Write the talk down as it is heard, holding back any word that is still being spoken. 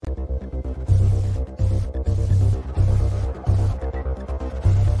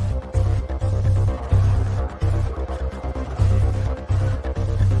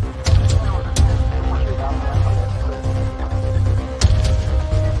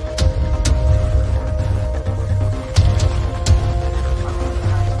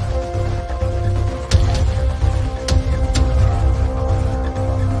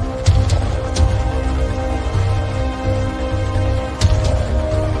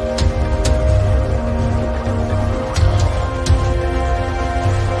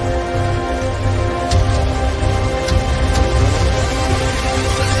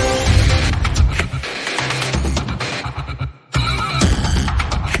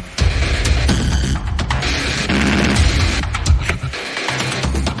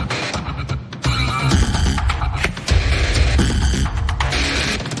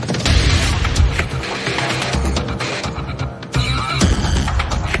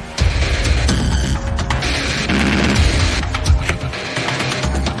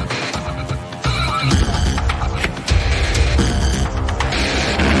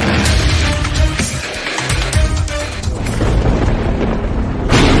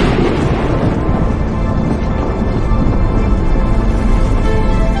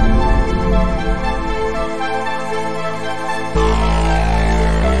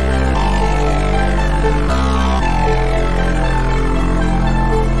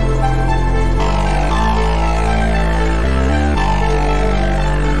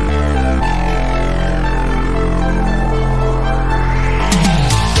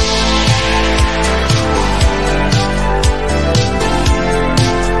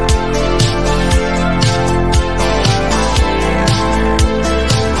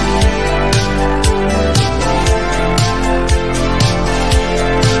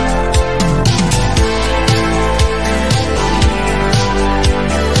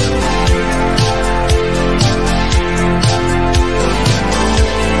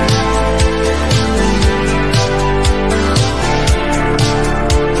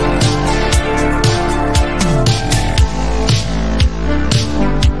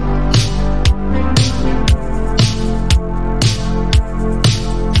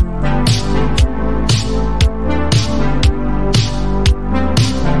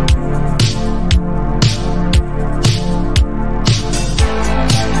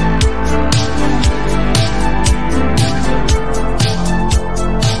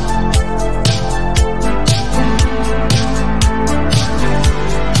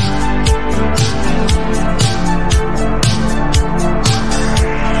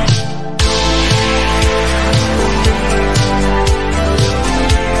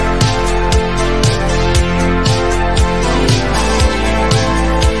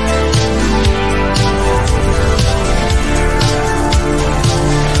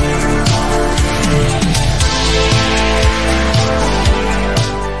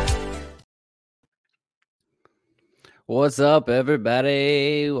What's up,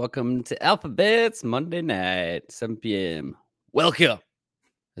 everybody? Welcome to AlphaVets Monday night, 7 p.m. Welcome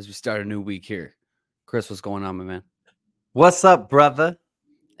as we start a new week here. Chris, what's going on, my man? What's up, brother?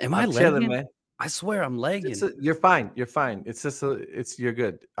 Am I I'm lagging? chilling, man. I swear I'm lagging. You're fine. You're fine. You're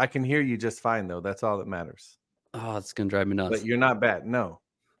good. I can hear you just fine, though. That's all that matters. Oh, it's going to drive me nuts. But you're not bad. No.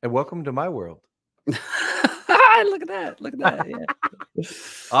 And welcome to my world. Look at that. Look at that. Yeah.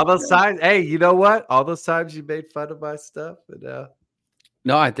 All those times. Hey, you know what? All those times you made fun of my stuff. And,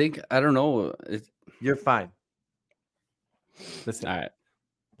 No, I don't know. You're fine. Listen. All right.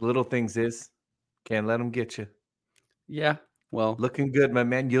 Little things is. Can't let them get you. Yeah. Well. Looking good, my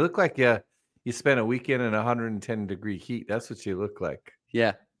man. You look like you spent a weekend in 110-degree heat. That's what you look like.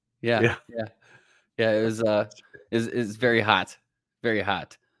 Yeah. It was it's very hot. Very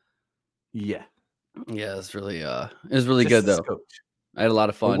hot. Yeah. Yeah, it's really good though. Coach. I had a lot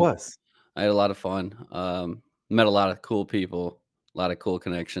of fun. It was. I had a lot of fun. Met a lot of cool people, a lot of cool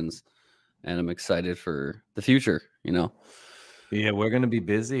connections, and I'm excited for the future, Yeah, we're going to be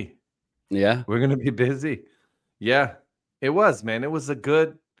busy. Yeah. We're going to be busy. Yeah, it was, man. It was a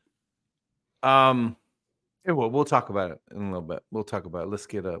good, we'll talk about it in a little bit. We'll talk about it.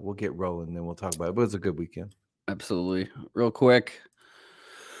 We'll get rolling, then we'll talk about it. But it was a good weekend. Absolutely. Real quick,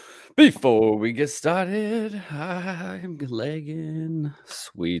 before we get started, I'm lagging.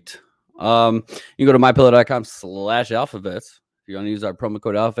 Sweet. You can go to mypillow.com/AlphaVets. If you want to use our promo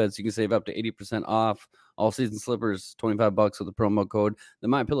code AlphaVets, you can save up to 80% off all season slippers, $25 with the promo code. The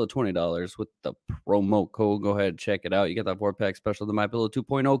MyPillow, $20 with the promo code. Go ahead and check it out. You get that 4-pack special, the MyPillow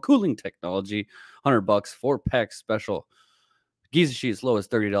 2.0 cooling technology, $100, 4-pack special. Giza sheets low as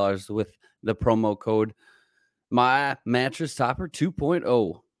 $30 with the promo code. My mattress topper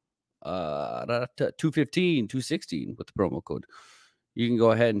 2.0. 215, 216 with the promo code. You can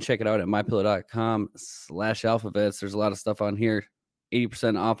go ahead and check it out at mypillow.com/AlphaVets. There's a lot of stuff on here.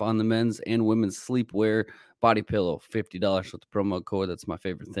 80% off on the men's and women's sleepwear. Body pillow, $50 with the promo code. That's my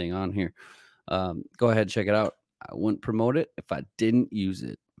favorite thing on here. Go ahead and check it out. I wouldn't promote it if I didn't use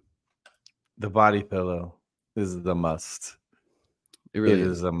it. The body pillow is the must. It really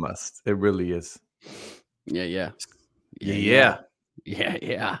is a must. It really is. Yeah.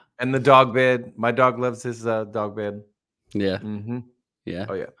 And the dog bed. My dog loves his dog bed. Yeah. Mm-hmm. Yeah.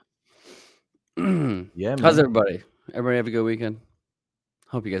 Oh, yeah. Yeah, man. How's everybody? Everybody have a good weekend?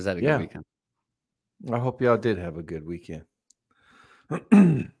 Hope you guys had a good weekend. I hope y'all did have a good weekend.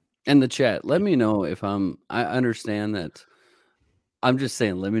 In the chat, let me know if I understand that. I'm just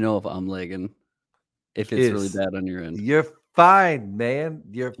saying, let me know if I'm lagging. If it's really bad on your end. You're fine, man.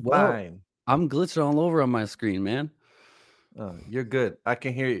 You're fine. I'm glitching all over on my screen, man. Oh, you're good. I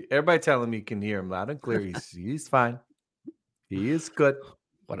can hear you. Everybody telling me you can hear him loud and clear. He's fine. He is good.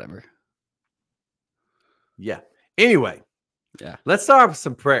 Whatever. Yeah. Anyway. Yeah. Let's start with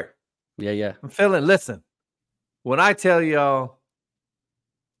some prayer. Yeah. Listen. When I tell y'all,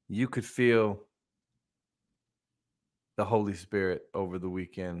 you could feel the Holy Spirit over the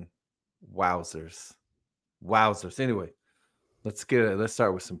weekend. Wowzers. Anyway, let's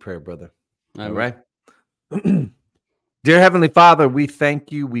start with some prayer, brother. All right. Dear Heavenly Father, we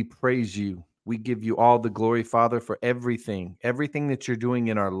thank you. We praise you. We give you all the glory, Father, for everything that you're doing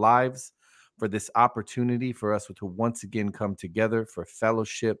in our lives, for this opportunity for us to once again come together for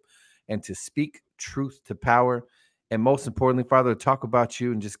fellowship and to speak truth to power. And most importantly, Father, to talk about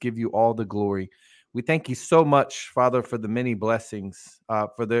you and just give you all the glory. We thank you so much, Father, for the many blessings.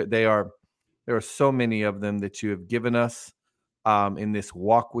 There are so many of them that you have given us in this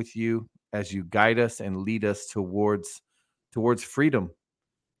walk with you as you guide us and lead us towards freedom,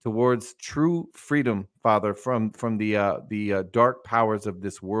 towards true freedom, Father, from the dark powers of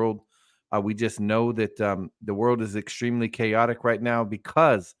this world. We just know that the world is extremely chaotic right now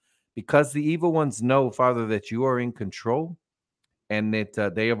because the evil ones know, Father, that you are in control and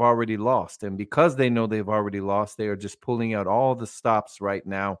that they have already lost. And because they know they've already lost, they are just pulling out all the stops right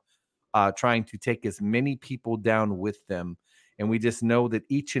now, trying to take as many people down with them. And we just know that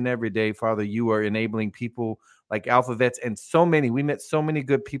each and every day, Father, you are enabling people like AlphaVets and so many. We met so many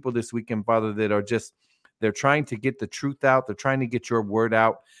good people this weekend, Father, that are they're trying to get the truth out. They're trying to get your word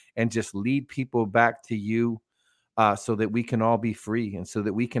out and just lead people back to you so that we can all be free and so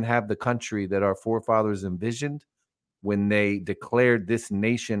that we can have the country that our forefathers envisioned when they declared this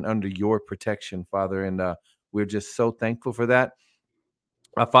nation under your protection, Father. And we're just so thankful for that.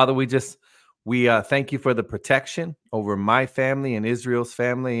 Father, we thank you for the protection over my family and Israel's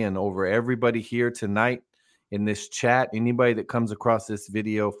family and over everybody here tonight in this chat. Anybody that comes across this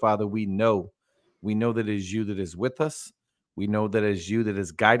video, Father, we know that it is you that is with us. We know that it is you that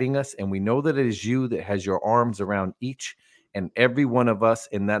is guiding us, and we know that it is you that has your arms around each and every one of us,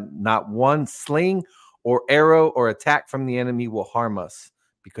 and that not one sling or arrow or attack from the enemy will harm us,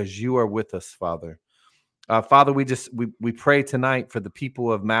 because you are with us, Father. Father, we pray tonight for the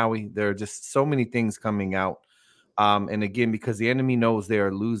people of Maui. There are just so many things coming out. And again, because the enemy knows they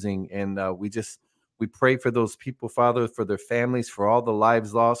are losing. And we pray for those people, Father, for their families, for all the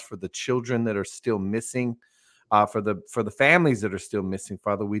lives lost, for the children that are still missing, for the families that are still missing,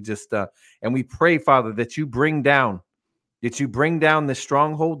 Father. We just and we pray, Father, that you bring down this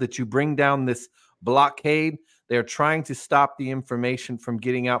stronghold, that you bring down this blockade. They're trying to stop the information from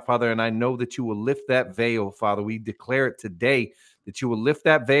getting out, Father. And I know that you will lift that veil, Father. We declare it today that you will lift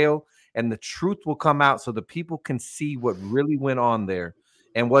that veil and the truth will come out so the people can see what really went on there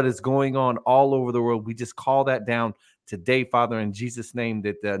and what is going on all over the world. We just call that down today, Father, in Jesus' name,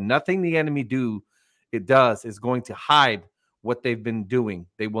 that nothing the enemy does is going to hide what they've been doing.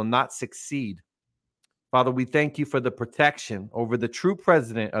 They will not succeed. Father, we thank you for the protection over the true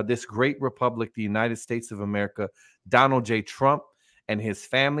president of this great republic, the United States of America, Donald J. Trump, and his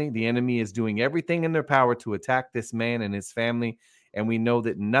family. The enemy is doing everything in their power to attack this man and his family. And we know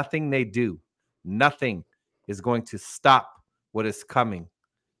that nothing they do, nothing is going to stop what is coming.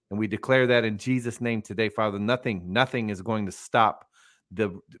 And we declare that in Jesus' name today, Father. Nothing is going to stop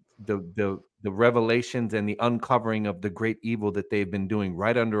the revelations and the uncovering of the great evil that they've been doing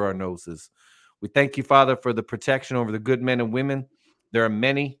right under our noses. We thank you, Father, for the protection over the good men and women. There are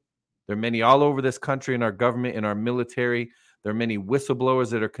many all over this country, in our government, in our military. There are many whistleblowers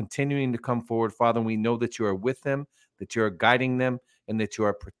that are continuing to come forward, Father. And we know that you are with them, that you are guiding them, and that you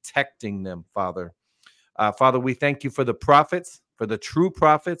are protecting them, Father. Father, we thank you for the prophets, for the true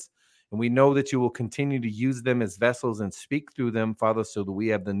prophets. And we know that you will continue to use them as vessels and speak through them, Father, so that we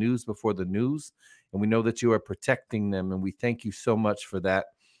have the news before the news. And we know that you are protecting them. And we thank you so much for that.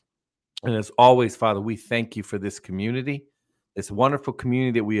 And as always, Father, we thank you for this community, this wonderful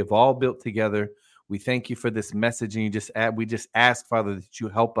community that we have all built together. We thank you for this message. And we just ask, Father, that you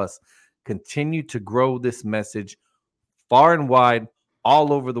help us continue to grow this message far and wide,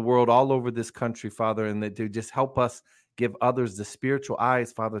 all over the world, all over this country, Father, and that you just help us give others the spiritual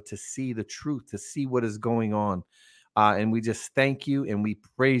eyes, Father, to see the truth, to see what is going on. And we just thank you and we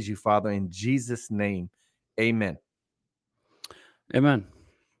praise you, Father, in Jesus' name. Amen. Amen.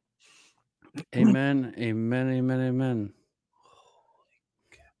 Amen. Amen. Amen. Amen.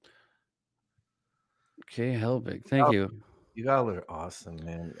 Okay, Helbig. Thank you. You all are awesome,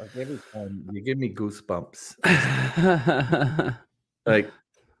 man. Like every time you give me goosebumps. Like,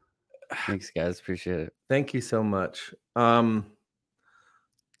 thanks, guys. Appreciate it. Thank you so much.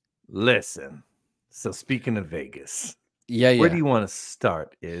 Listen. So speaking of Vegas, where do you want to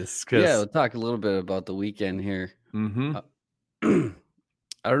start? We'll talk a little bit about the weekend here. Mm-hmm.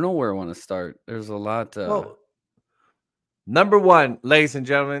 I don't know where I want to start. There's a lot. Well, number one, ladies and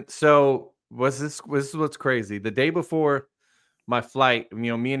gentlemen. So this is what's crazy. The day before my flight, me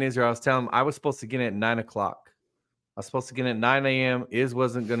and Israel, I was telling him I was supposed to get in at 9 o'clock. I was supposed to get in at 9 a.m. Iz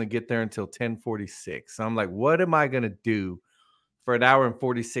wasn't going to get there until 10:46. So I'm like, what am I going to do for an hour and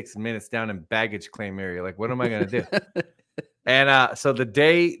 46 minutes down in baggage claim area? Like, what am I going to do? And so the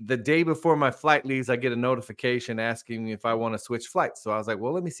day before my flight leaves, I get a notification asking me if I want to switch flights. So I was like,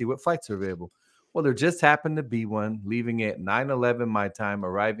 well, let me see what flights are available. Well, there just happened to be one leaving at 9:11 my time,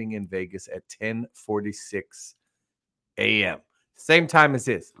 arriving in Vegas at 10:46 a.m. Same time as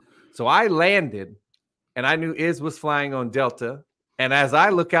Iz. So I landed, and I knew Iz was flying on Delta. And as I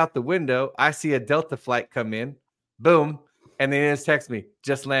look out the window, I see a Delta flight come in. Boom. And then Iz texts me,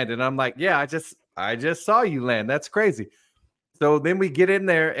 just landed. And I'm like, yeah, I just saw you land. That's crazy. So then we get in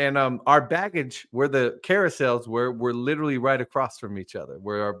there, and our baggage, where the carousels were literally right across from each other,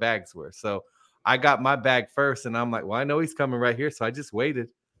 where our bags were. So I got my bag first, and I'm like, well, I know he's coming right here, so I just waited.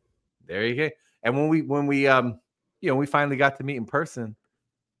 There you go. And when we finally got to meet in person,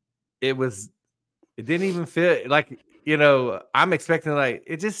 it didn't even feel like, I'm expecting, like,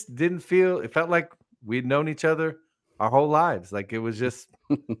 it just didn't feel. It felt like we'd known each other our whole lives. Like, it was just.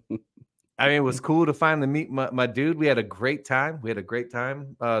 I mean, it was cool to finally meet my dude. We had a great time.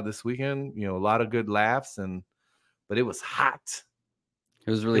 This weekend. A lot of good laughs, but it was hot. It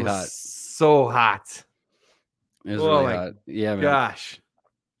was really hot. So hot. It was really hot. Yeah, man. Gosh,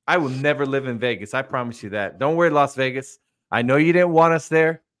 I will never live in Vegas. I promise you that. Don't worry, Las Vegas. I know you didn't want us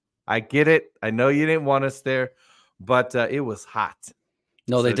there. I get it. I know you didn't want us there, but it was hot.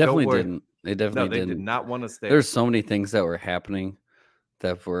 No, they definitely didn't. They did not want us there. There's so many things that were happening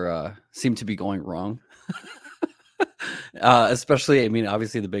that were seem to be going wrong. Especially, I mean,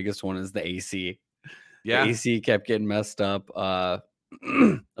 obviously the biggest one is the AC. The AC kept getting messed up. Of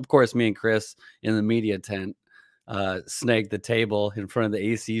course, me and Chris in the media tent snagged the table in front of the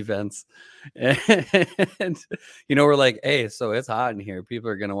AC vents. And, we're like, hey, so it's hot in here. People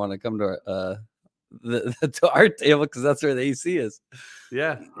are going to want to come to to our table because that's where the AC is.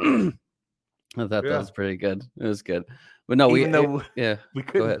 Yeah. I thought that was pretty good. It was good. But no, we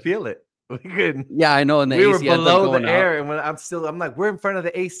couldn't feel it. We couldn't. Yeah, I know. And we were below the air, and when I'm like, we're in front of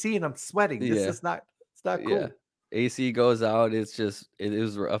the AC, and I'm sweating. This is not. It's not cool. Yeah. AC goes out. It's just it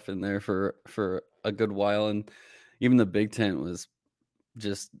was rough in there for a good while, and even the big tent was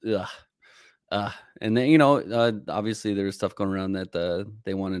just and then obviously there was stuff going around that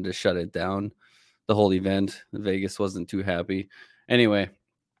they wanted to shut it down, the whole event. Vegas wasn't too happy. Anyway,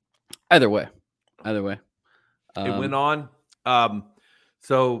 either way, it went on.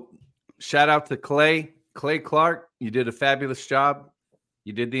 So shout out to Clay Clark. You did a fabulous job.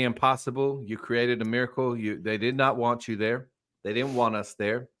 You did the impossible. You created a miracle. They did not want you there. They didn't want us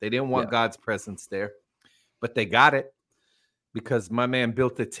there. They didn't want God's presence there, but they got it because my man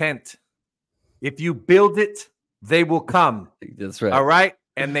built a tent. If you build it, they will come. That's right. All right.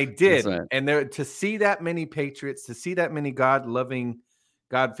 And they did. Right. And to see that many patriots, to see that many God-loving,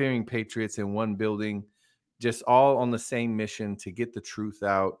 God-fearing patriots in one building, just all on the same mission to get the truth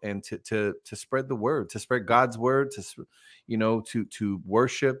out and to spread the word, to spread God's word, to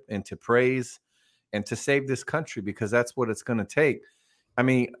worship and to praise and to save this country, because that's what it's going to take. I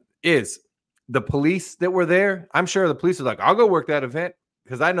mean, is the police that were there, I'm sure the police are like, I'll go work that event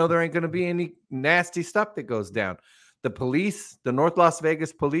because I know there ain't going to be any nasty stuff that goes down. The police, the North Las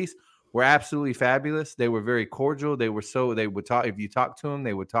Vegas police, were absolutely fabulous. They were very cordial. They would talk. If you talk to them,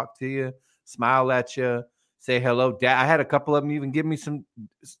 they would talk to you, smile at you, say hello. I had a couple of them even give me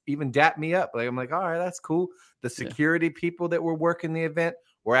even dap me up. Like, I'm like, all right, that's cool. The security people that were working the event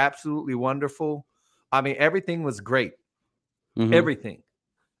were absolutely wonderful. I mean, everything was great. Mm-hmm. Everything.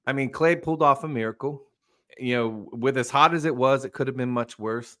 I mean, Clay pulled off a miracle. With as hot as it was, it could have been much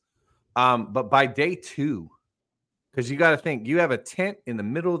worse. But by day 2, because you got to think, you have a tent in the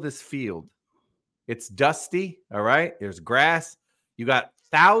middle of this field. It's dusty. All right. There's grass. You got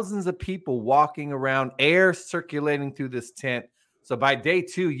thousands of people walking around, air circulating through this tent. So by day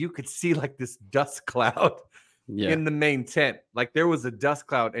 2, you could see like this dust cloud in the main tent. Like there was a dust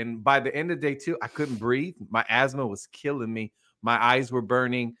cloud. And by the end of day 2, I couldn't breathe. My asthma was killing me. My eyes were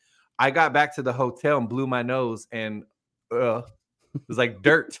burning. I got back to the hotel and blew my nose, and it was like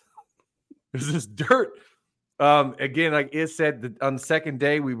dirt. It was just dirt. Again, like it said, on the second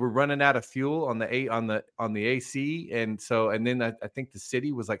day we were running out of fuel on the AC, and then I think the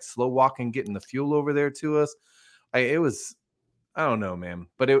city was like slow walking getting the fuel over there to us. I don't know, man,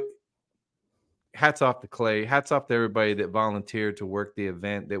 but hats off to Clay, hats off to everybody that volunteered to work the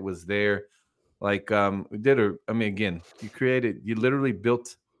event that was there. Like you literally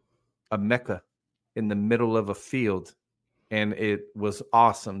built a Mecca in the middle of a field, and it was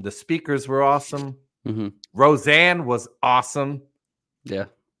awesome. The speakers were awesome. Mm-hmm. Roseanne was awesome. Yeah,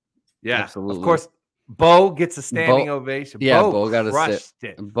 absolutely. Of course, Bo gets a standing ovation. Yeah, Bo got to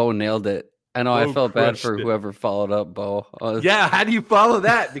sit. Bo nailed it. I know. I felt bad for whoever followed up Bo. Yeah, how do you follow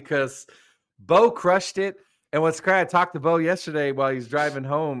that? Because Bo crushed it. And what's crazy, I talked to Bo yesterday while he's driving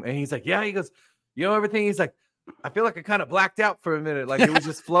home, and he's like, "Yeah," he goes, everything. He's like, "I feel like I kind of blacked out for a minute, like it was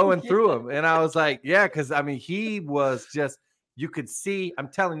just flowing through him." And I was like, "Yeah," because I mean, he was just. You could see, I'm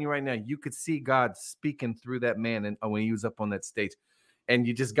telling you right now, you could see God speaking through that man, and when he was up on that stage, and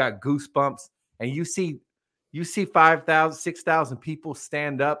you just got goosebumps, and you see 5,000, 6,000 people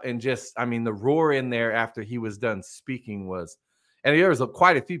stand up, and just, I mean, the roar in there after he was done speaking was, and there was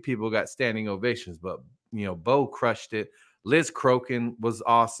quite a few people got standing ovations, but Bo crushed it. Liz Crokin was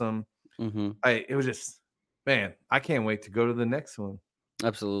awesome. Mm-hmm. It was just, man, I can't wait to go to the next one.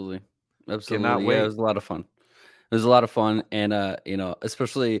 Absolutely. Cannot wait. It was a lot of fun. It was a lot of fun, and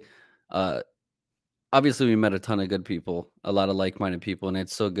especially, obviously we met a ton of good people, a lot of like-minded people, and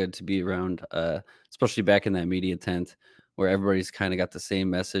it's so good to be around, especially back in that media tent where everybody's kind of got the same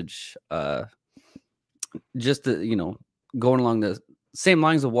message, just going along the same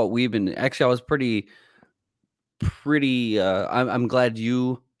lines of what we've been. Actually, I was pretty. I'm glad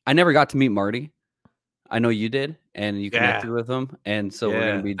I never got to meet Marty. I know you did, and you connected with him, and so we're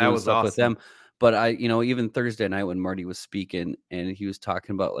going to be doing stuff with them. But I, even Thursday night when Marty was speaking and he was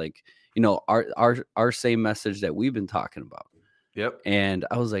talking about our same message that we've been talking about. Yep. And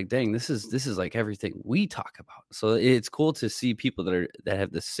I was like, dang, this is like everything we talk about. So it's cool to see people that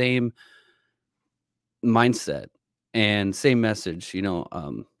have the same mindset and same message,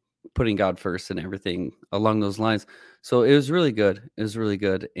 putting God first and everything along those lines. So it was really good.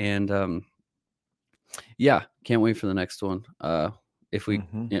 And Yeah, can't wait for the next one. If we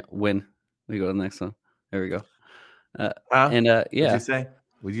win, we go to the next one. There we go. And yeah, What'd you say?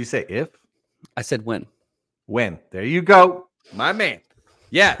 Would you say if? I said when. When? There you go, my man.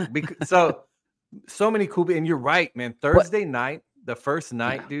 Yeah, because so many cool. And you're right, man. Thursday night, the first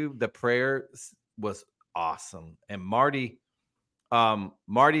night, dude, the prayer was awesome. And Marty,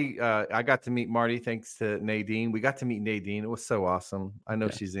 I got to meet Marty thanks to Nadine. We got to meet Nadine. It was so awesome. I know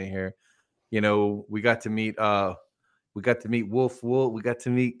she's in here. You know, we got to meet Wolf Wool. We got to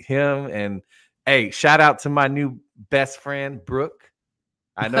meet him. And hey, shout out to my new best friend, Brooke.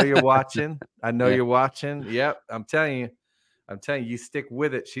 I know you're watching. You're watching. Yep. I'm telling you, you stick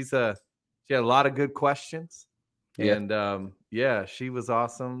with it. She had a lot of good questions. Yeah. And she was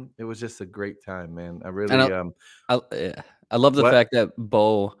awesome. It was just a great time, man. I really I love the fact that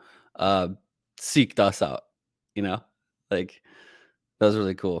Bo seeked us out, you know, like that was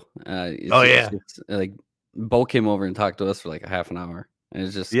really cool. Like Bo came over and talked to us for like a half an hour, and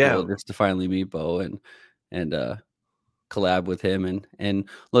it's just cool just to finally meet Bo and collab with him and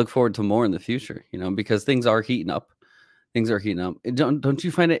look forward to more in the future, you know, because things are heating up. Don't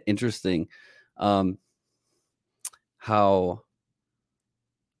you find it interesting how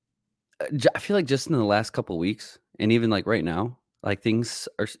I feel like just in the last couple of weeks and even like right now, like things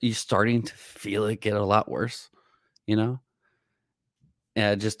are you starting to feel it get a lot worse, you know?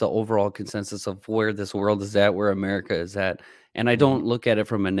 And just the overall consensus of where this world is at, where America is at. And I don't look at it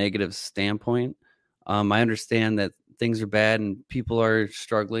from a negative standpoint. I understand that things are bad and people are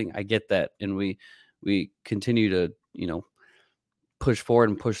struggling. I get that. And we continue to, you know, push forward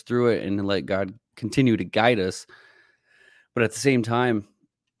and push through it and let God continue to guide us. But at the same time,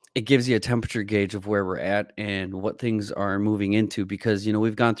 it gives you a temperature gauge of where we're at and what things are moving into, because, you know,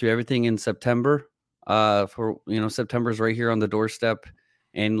 we've gone through everything in September. September's right here on the doorstep.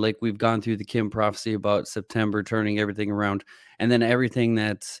 And like we've gone through the Kim prophecy about September turning everything around, and then everything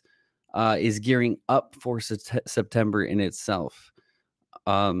that is gearing up for September in itself.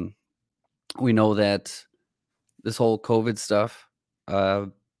 We know that this whole COVID stuff,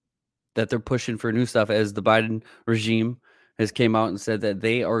 that they're pushing for new stuff, as the Biden regime has came out and said that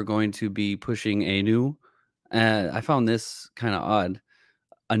they are going to be pushing a new, I found this kind of odd,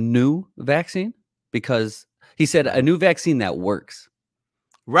 a new vaccine, because he said a new vaccine that works.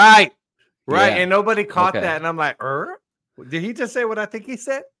 Right. Yeah. And nobody caught that. And I'm like, did he just say what I think he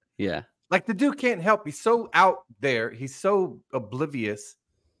said? Yeah. Like the dude can't help. He's so out there. He's so oblivious,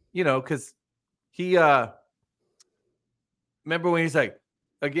 you know, because he, remember when he's like,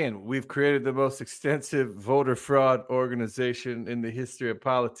 again, we've created the most extensive voter fraud organization in the history of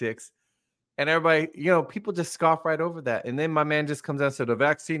politics. And everybody, you know, people just scoff right over that. And then my man just comes out and said, a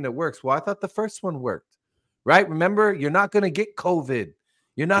vaccine that works. Well, I thought the first one worked, right? Remember, you're not going to get COVID.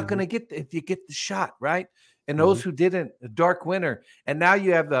 You're not going to get if you get the shot, right? And those who didn't, the dark winter. And now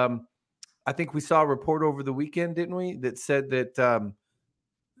you have I think we saw a report over the weekend, didn't we? That said that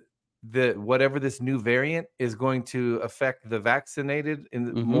whatever this new variant is going to affect the vaccinated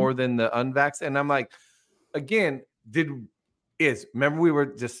more than the unvaccinated. And I'm like, again, remember we were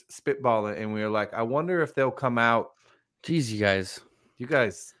just spitballing and we were like, I wonder if they'll come out. Geez, you guys,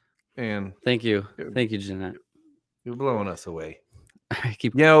 man. Thank you, Jeanette. You're blowing us away. I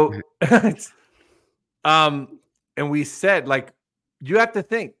keep, you know, and we said, like, you have to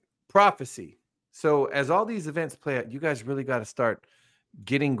think prophecy. So as all these events play out, you guys really got to start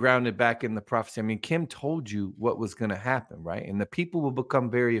getting grounded back in the prophecy. I mean, Kim told you what was going to happen, right? And the people will become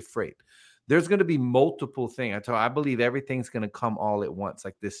very afraid. There's going to be multiple things. I believe everything's going to come all at once,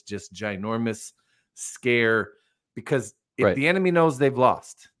 like this just ginormous scare, because if the enemy knows they've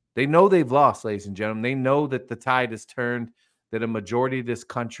lost, they know they've lost, ladies and gentlemen. They know that the tide has turned, that a majority of this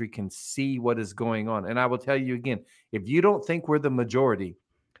country can see what is going on. And I will tell you again, if you don't think we're the majority,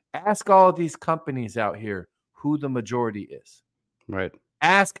 ask all of these companies out here who the majority is. Right.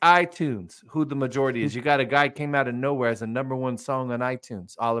 Ask iTunes who the majority is. You got a guy came out of nowhere as a #1 song on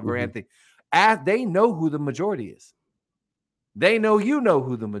iTunes, Oliver Anthony. They know who the majority is. They know you know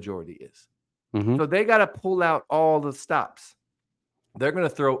who the majority is. So they got to pull out all the stops. They're going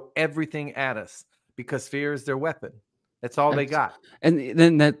to throw everything at us because fear is their weapon. That's all they got. And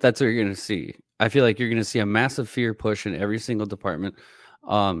then that's what you're going to see. I feel like you're going to see a massive fear push in every single department.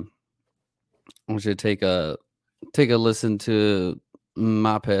 I want you to take a listen to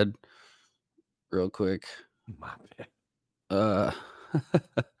Mophead real quick. Mophead.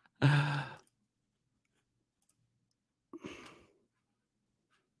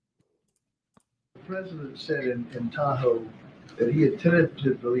 The president said in Tahoe that he had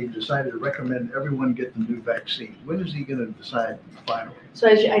tentatively decided to recommend everyone get the new vaccine. When is he going to decide finally? So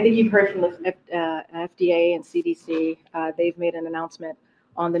I think you've heard from the FDA and CDC. They've made an announcement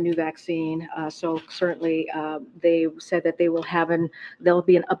on the new vaccine. So certainly they said that there'll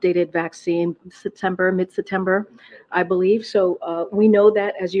be an updated vaccine mid-September, I believe. So we know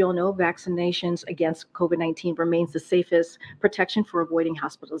that, as you all know, vaccinations against COVID-19 remains the safest protection for avoiding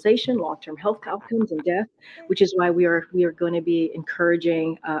hospitalization, long-term health outcomes, and death, which is why we are going to be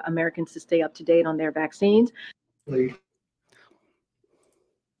encouraging Americans to stay up to date on their vaccines.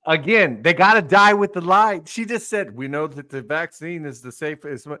 Again, they got to die with the lie. She just said, we know that the vaccine is the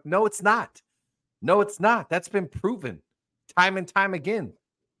safest. No, it's not. No, it's not. That's been proven time and time again.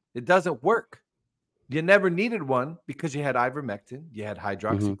 It doesn't work. You never needed one because you had ivermectin, you had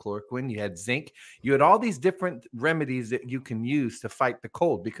hydroxychloroquine, you had zinc. You had all these different remedies that you can use to fight the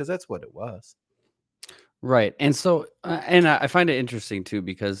cold because that's what it was. Right. And so, and I find it interesting too,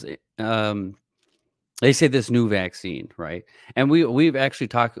 because they say this new vaccine, right? And we've actually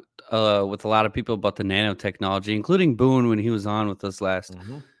talked with a lot of people about the nanotechnology, including Boone when he was on with us last,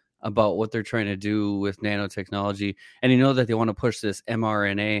 about what they're trying to do with nanotechnology. And you know that they want to push this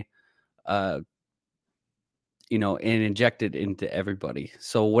mRNA, and inject it into everybody.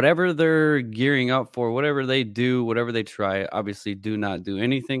 So whatever they're gearing up for, whatever they do, whatever they try, obviously do not do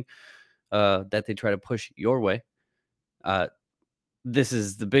anything that they try to push your way. This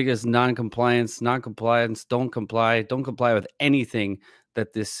is the biggest non-compliance, don't comply with anything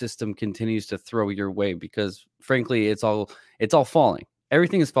that this system continues to throw your way, because frankly, it's all falling.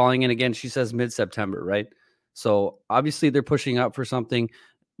 Everything is falling. And again, she says mid-September, right? So obviously they're pushing up for something.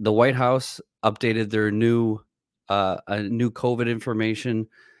 The White House updated their new COVID information.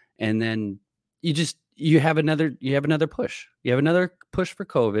 And then you have another push. You have another push for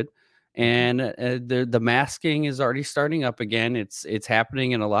COVID. And the masking is already starting up again. It's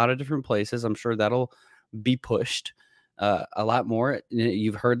happening in a lot of different places. I'm sure that'll be pushed a lot more.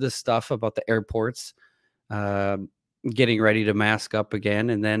 You've heard this stuff about the airports getting ready to mask up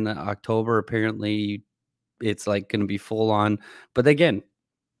again. And then October, apparently it's like going to be full on. But again,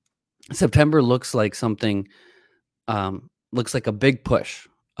 September looks like something, looks like a big push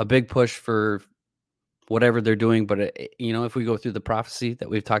for whatever they're doing. But, if we go through the prophecy that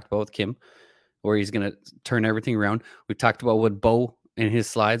we've talked about with Kim, where he's going to turn everything around. We've talked about what Bo in his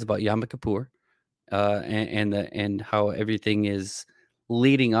slides about Yom Kippur, and how everything is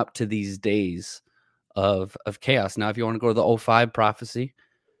leading up to these days of chaos. Now, if you want to go to the 05 prophecy,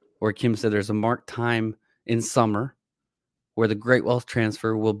 where Kim said there's a marked time in summer where the great wealth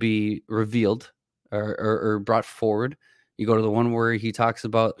transfer will be revealed or brought forward. You go to the one where he talks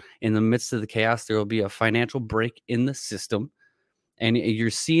about in the midst of the chaos, there will be a financial break in the system. And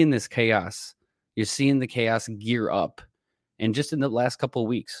you're seeing this chaos. You're seeing the chaos gear up. And just in the last couple of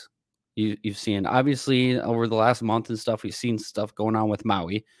weeks, you've seen, obviously, over the last month and stuff, we've seen stuff going on with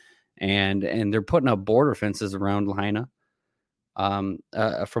Maui. And they're putting up border fences around Lahaina.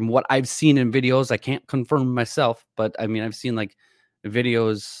 From what I've seen in videos, I can't confirm myself, but I mean, I've seen like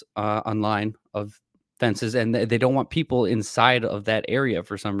videos online of fences, and they don't want people inside of that area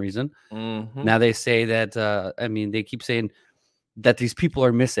for some reason. Now they say that, they keep saying that these people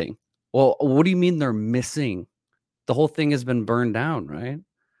are missing. Well, what do you mean they're missing? The whole thing has been burned down, right?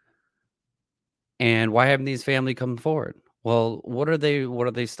 And why haven't these families come forward? Well, what are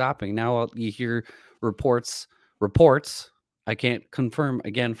they stopping? Now you hear reports. I can't confirm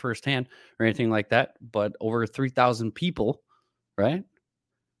again firsthand or anything like that, but over 3,000 people, right?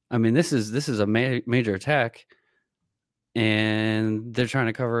 I mean, this is a major attack, and they're trying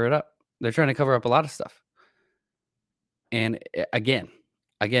to cover it up. They're trying to cover up a lot of stuff. And again,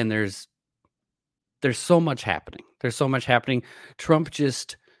 there's so much happening. There's so much happening. Trump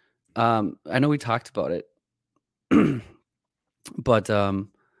just, I know we talked about it, but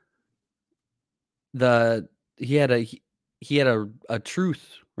he had a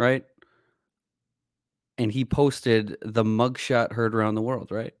truth, right? And he posted the mugshot heard around the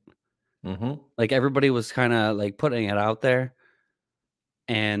world, right? Like everybody was kind of like putting it out there,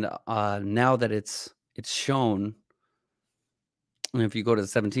 and now that it's shown, and if you go to the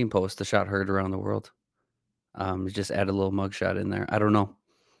 17 post, the shot heard around the world, just add a little mugshot in there. I don't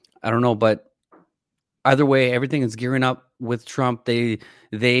know, but either way, everything is gearing up with Trump. They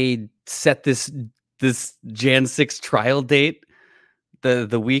set this Jan 6 trial date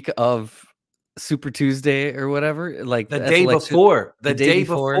the week of Super Tuesday or whatever, like the day before. The day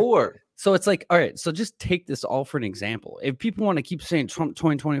before. So it's like, all right, so just take this all for an example. If people want to keep saying Trump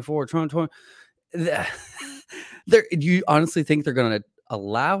 2024, Trump 20, you honestly think they're going to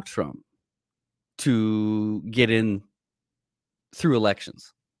allow Trump to get in through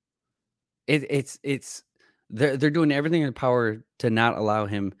elections. They're doing everything in their power to not allow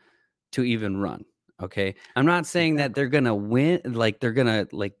him to even run. Okay, I'm not saying that they're gonna win, like they're gonna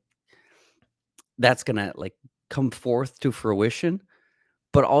like that's gonna like come forth to fruition.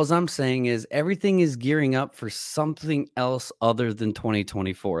 But all I'm saying is everything is gearing up for something else other than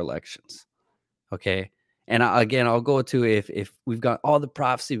 2024 elections. Okay. And again, I'll go to if we've got all the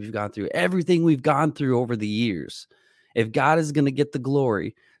prophecy we've gone through, everything we've gone through over the years, if God is going to get the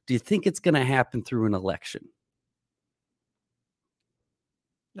glory, do you think it's going to happen through an election?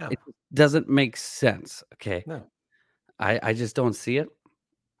 No. It doesn't make sense. Okay. No. I just don't see it.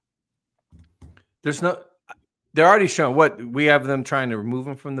 They're already shown what we have them trying to remove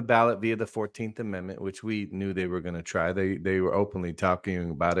him from the ballot via the 14th Amendment, which we knew they were going to try. They were openly talking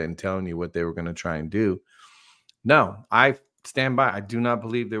about it and telling you what they were going to try and do. No, I stand by. I do not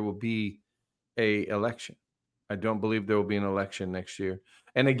believe there will be a election. I don't believe there will be an election next year.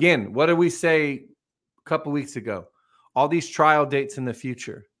 And again, what did we say a couple weeks ago? All these trial dates in the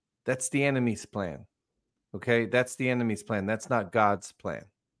future. That's the enemy's plan. Okay, that's the enemy's plan. That's not God's plan.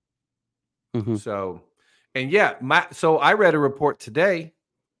 Mm-hmm. So. And yeah, so I read a report today.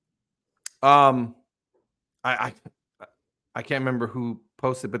 I can't remember who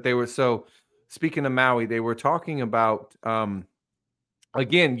posted, but they were speaking of Maui, they were talking about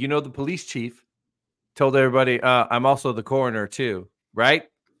again, the police chief told everybody, I'm also the coroner too, right?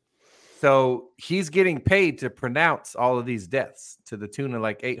 So he's getting paid to pronounce all of these deaths to the tune of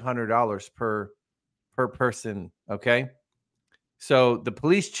like $800 per person. Okay. So the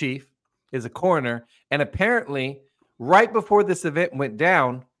police chief is a coroner, and apparently right before this event went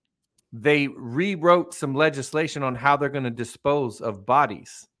down, they rewrote some legislation on how they're going to dispose of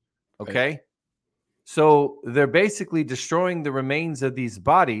bodies. Okay. Right. So they're basically destroying the remains of these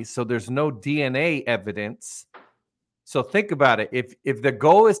bodies. So there's no DNA evidence. So think about it. If the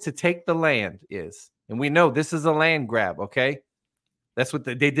goal is to take the land and we know this is a land grab. Okay. That's what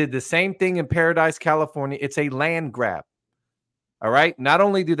they did. The same thing in Paradise, California. It's a land grab. All right. Not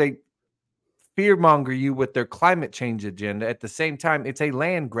only do they fearmonger you with their climate change agenda, at the same time, it's a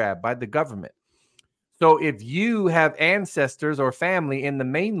land grab by the government. So if you have ancestors or family in the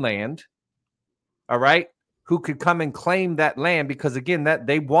mainland, all right, who could come and claim that land, because again, that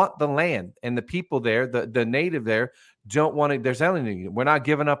they want the land, and the people there, the native there, don't want it. They're telling you, we're not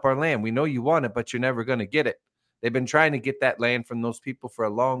giving up our land. We know you want it, but you're never going to get it. They've been trying to get that land from those people for a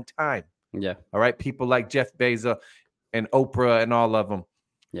long time. Yeah. All right. People like Jeff Bezos and Oprah and all of them.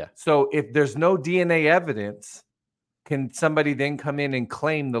 Yeah. So if there's no DNA evidence, can somebody then come in and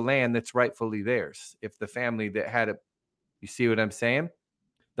claim the land that's rightfully theirs? If the family that had it, you see what I'm saying?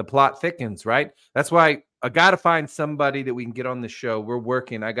 The plot thickens, right? That's why I got to find somebody that we can get on the show. We're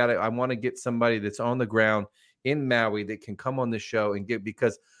working. I want to get somebody that's on the ground in Maui that can come on the show and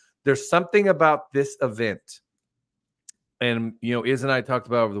because there's something about this event. And, Iz and I talked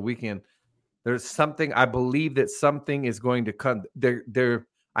about over the weekend. There's something, I believe that something is going to come.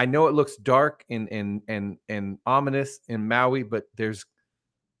 I know it looks dark and ominous in Maui, but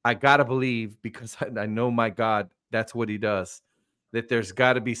I got to believe, because I know my God, that's what he does, that there's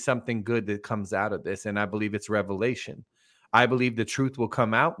got to be something good that comes out of this. And I believe it's revelation. I believe the truth will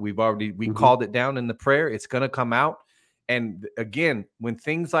come out. We called it down in the prayer. It's going to come out. And again, when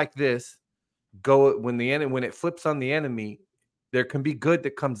things like this when it flips on the enemy, there can be good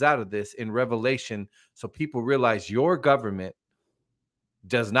that comes out of this in revelation. So people realize your government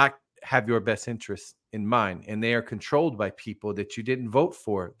does not have your best interests in mind, and they are controlled by people that you didn't vote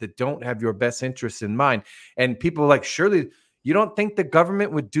for, that don't have your best interests in mind. And people are like, surely you don't think the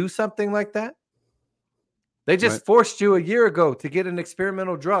government would do something like that? They just forced you a year ago to get an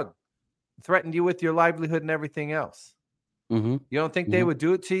experimental drug, threatened you with your livelihood and everything else. Mm-hmm. You don't think they would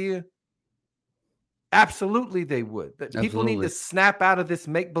do it to you? Absolutely, they would. People need to snap out of this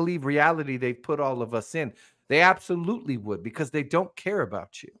make-believe reality they've put all of us in. They absolutely would, because they don't care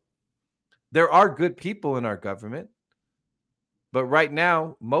about you. There are good people in our government, but right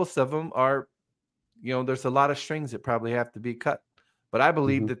now, most of them are, there's a lot of strings that probably have to be cut. But I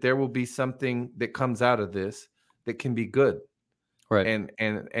believe that there will be something that comes out of this that can be good, right?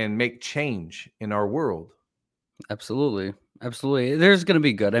 And make change in our world. Absolutely. There's going to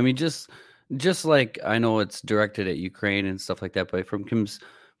be good. I mean, just like I know it's directed at Ukraine and stuff like that, but from Kim's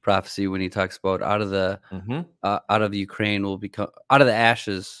prophecy, when he talks about out of Ukraine will become, out of the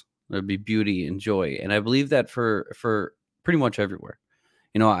ashes there'll be beauty and joy, and I believe that for pretty much everywhere.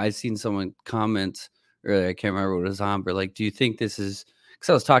 I've seen someone comment earlier, I can't remember what it was on, but like, do you think this is, because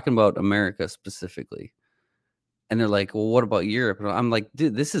I was talking about America specifically, and they're like, well, what about Europe? And I'm like,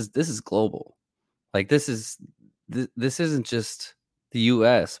 dude, this is global. Like, this is this isn't just the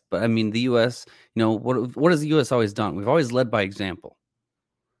U.S., but I mean the U.S. What has the U.S. always done? We've always led by example,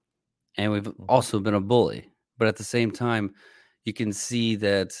 and we've also been a bully. But at the same time, you can see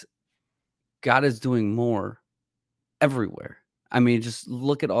that God is doing more everywhere. I mean, just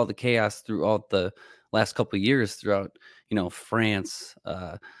look at all the chaos throughout the last couple of years, throughout France,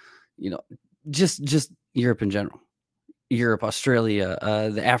 just Europe in general, Europe, Australia,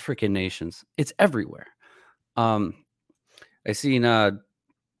 the African nations. It's everywhere. I seen.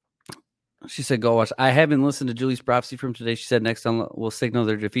 She said, "Go watch." I haven't listened to Julie's prophecy from today. She said next time we'll signal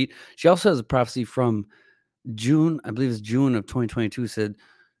their defeat. She also has a prophecy from June, I believe it's June of 2022. Said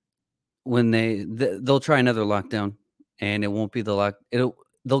when they'll try another lockdown, and it won't be the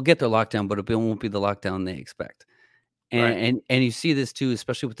they'll get their lockdown, but it won't be the lockdown they expect. And and you see this too,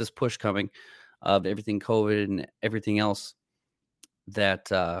 especially with this push coming of everything COVID and everything else. That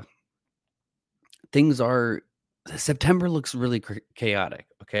things are. September looks really chaotic.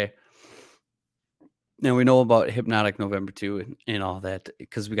 Okay. Now we know about Hypnotic November 2 and all that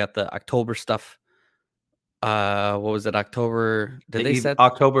because we got the October stuff. What was it? October? Did they set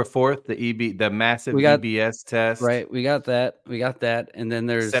October 4th? The massive EBS test. Right. We got that. And then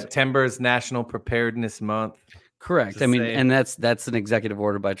there's September's National Preparedness Month. Correct. I mean, and that's an executive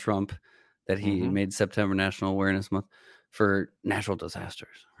order by Trump that he made September National Awareness Month for natural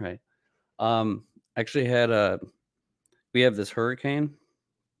disasters. Right. Actually we have this hurricane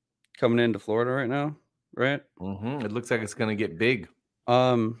coming into Florida right now. Right. It looks like it's going to get big.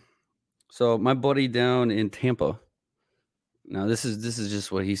 So my buddy down in Tampa. Now this is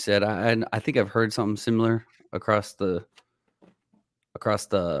just what he said. I think I've heard something similar across the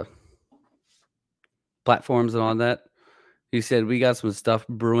platforms and all that. He said we got some stuff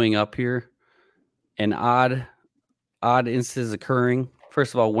brewing up here, and odd instances occurring.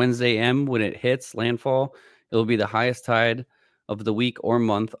 First of all, Wednesday when it hits landfall, it'll be the highest tide of the week or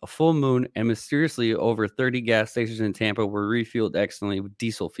month, a full moon, and mysteriously over 30 gas stations in Tampa were refueled excellently with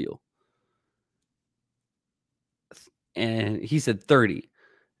diesel fuel. And he said 30.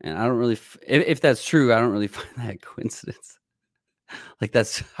 And I don't really, if that's true, I don't really find that a coincidence. Like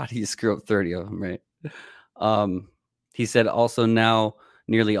that's, how do you screw up 30 of them, right? He said also now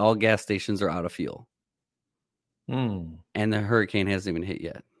nearly all gas stations are out of fuel. And the hurricane hasn't even hit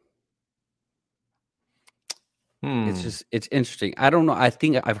yet. It's interesting. I don't know. I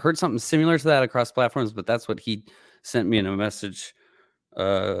think I've heard something similar to that across platforms, but that's what he sent me in a message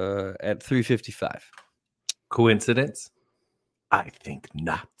at 3:55. Coincidence? I think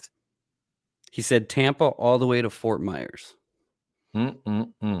not. He said Tampa all the way to Fort Myers.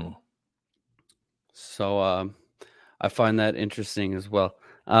 So I find that interesting as well.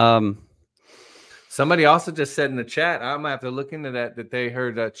 Somebody also just said in the chat, I'm going to have to look into that they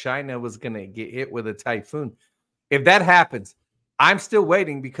heard China was going to get hit with a typhoon. If that happens, I'm still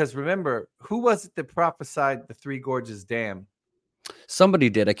waiting because remember, who was it that prophesied the Three Gorges Dam? Somebody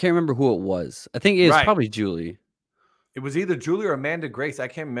did. I can't remember who it was. I think it was probably Julie. It was either Julie or Amanda Grace. I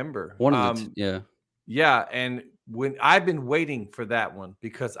can't remember. One of them. Yeah. Yeah. And when I've been waiting for that one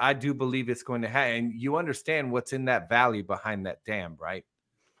because I do believe it's going to happen. And you understand what's in that valley behind that dam, right?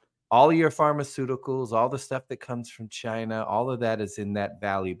 All your pharmaceuticals, all the stuff that comes from China, all of that is in that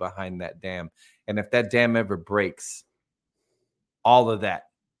valley behind that dam. And if that dam ever breaks, all of that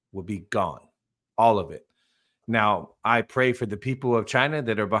will be gone. All of it. Now, I pray for the people of China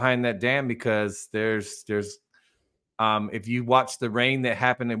that are behind that dam because there's if you watch the rain that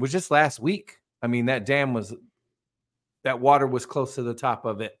happened, it was just last week. I mean, that water was close to the top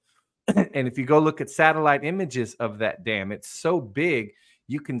of it. And if you go look at satellite images of that dam, it's so big,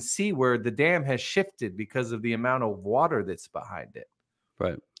 you can see where the dam has shifted because of the amount of water that's behind it.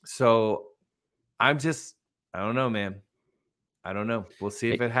 Right. So I don't know, man. I don't know. We'll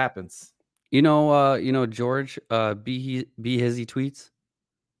see if it happens. You know, George, be hizzy tweets.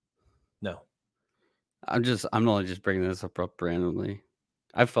 No. I'm only just bringing this up randomly.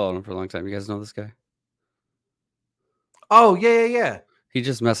 I've followed him for a long time. You guys know this guy? Oh, yeah. He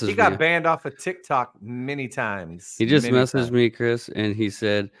just messaged me. He got banned off of TikTok many times. He just messaged me, Chris, and he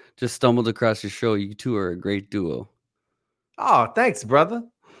said, just stumbled across your show. You two are a great duo. Oh, thanks, brother.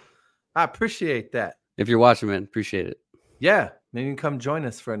 I appreciate that. If you're watching, man, appreciate it. Yeah. Maybe you can come join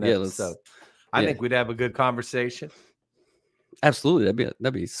us for an episode. I think we'd have a good conversation. Absolutely.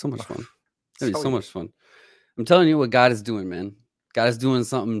 That'd be so much fun. That'd be so much fun. I'm telling you what God is doing, man. God is doing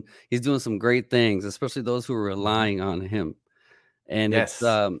something. He's doing some great things, especially those who are relying on him. And it's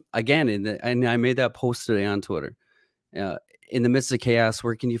again, and I made that post today on Twitter. In the midst of chaos,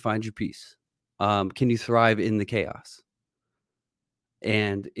 where can you find your peace? Can you thrive in the chaos?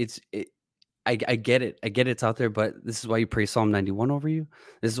 And I get it. I get it's out there, but this is why you pray Psalm 91 over you.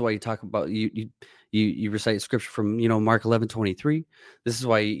 This is why you talk about you recite scripture from Mark 11:23. This is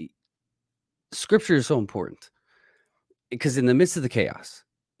why scripture is so important, because in the midst of the chaos,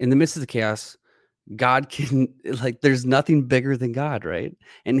 God can, like, there's nothing bigger than God, right?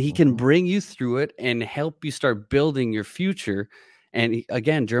 And he can bring you through it and help you start building your future. And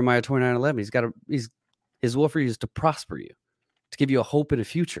again, Jeremiah 29:11, his will for you is to prosper you, to give you a hope and a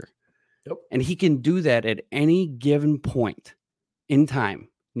future. Yep. And he can do that at any given point in time,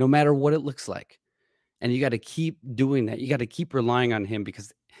 no matter what it looks like. And you got to keep doing that. You got to keep relying on him,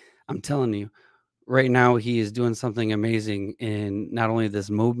 because I'm telling you, right now, he is doing something amazing in not only this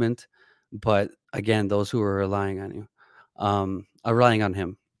movement, but again, those who are relying on you, are relying on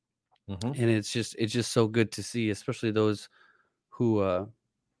him. And it's just so good to see, especially those who, I'm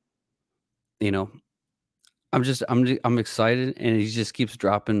excited, and he just keeps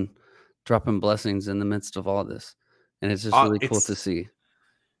dropping blessings in the midst of all this. And it's just really cool to see.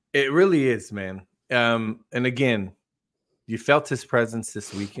 It really is, man. And again, you felt his presence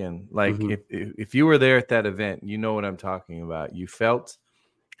this weekend. Like if you were there at that event, you know what I'm talking about. You felt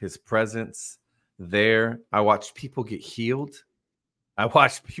his presence there. I watched people get healed.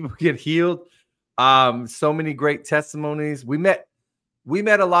 So many great testimonies. We met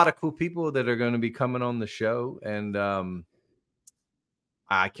a lot of cool people that are going to be coming on the show. And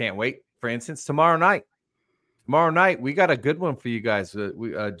I can't wait. For instance, tomorrow night, we got a good one for you guys.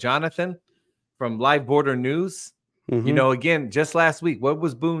 Jonathan from Live Border News. Again, just last week, what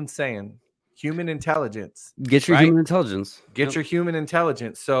was Boone saying? Human intelligence. Get your human intelligence. Get your human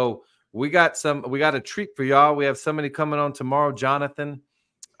intelligence. So we got a treat for y'all. We have somebody coming on tomorrow, Jonathan,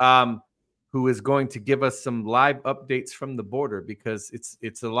 who is going to give us some live updates from the border, because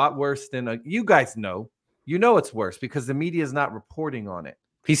it's a lot worse than you guys know. It's worse because the media is not reporting on it.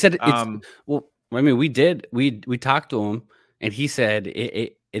 He said we talked to him, and he said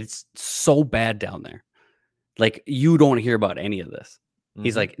it's so bad down there. Like, you don't hear about any of this.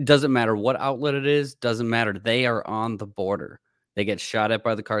 He's like, it doesn't matter what outlet it is, doesn't matter. They are on the border. They get shot at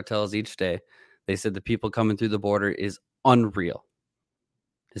by the cartels each day. They said the people coming through the border is unreal.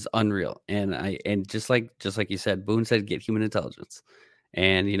 And just like you said, Boone said, get human intelligence.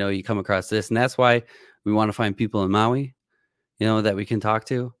 And you come across this, and that's why we want to find people in Maui, that we can talk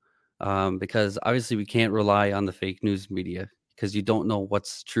to, because obviously we can't rely on the fake news media, because you don't know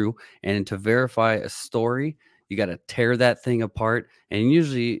what's true. And to verify a story, you got to tear that thing apart. And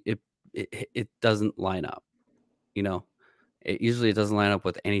usually it doesn't line up, it doesn't line up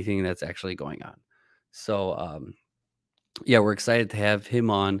with anything that's actually going on. So, we're excited to have him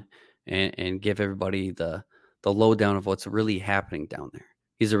on and give everybody the lowdown of what's really happening down there.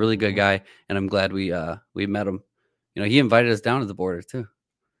 He's a really good guy, and I'm glad we met him. He invited us down to the border too.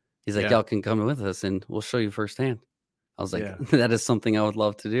 He's like, y'all can come with us and we'll show you firsthand. I was like, that is something I would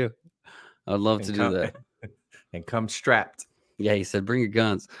love to do. I would love to do that. And come strapped. Yeah, he said, bring your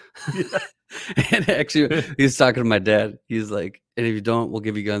guns. And actually, he was talking to my dad. He's like, and if you don't, we'll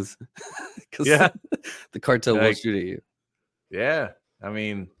give you guns. Because the cartel will shoot at you. Yeah. I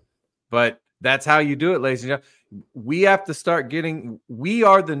mean, but that's how you do it, ladies and gentlemen. We have to start we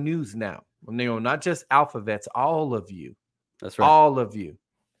are the news now. Not just AlphaVets, all of you. That's right. All of you.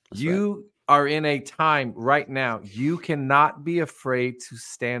 You are in a time right now. You cannot be afraid to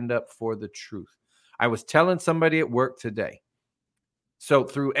stand up for the truth. I was telling somebody at work today. So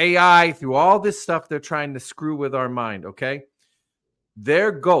through AI, through all this stuff, they're trying to screw with our mind, okay?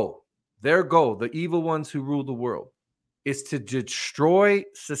 Their goal, the evil ones who rule the world, is to destroy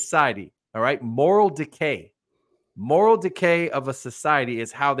society, all right? Moral decay of a society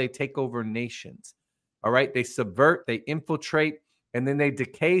is how they take over nations, all right? They subvert, they infiltrate, and then they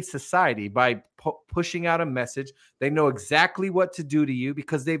decay society by pushing out a message. They know exactly what to do to you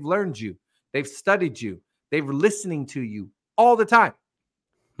because they've learned you. They've studied you. They're listening to you all the time.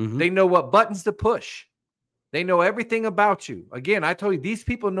 They know what buttons to push. They know everything about you. Again, I told you, these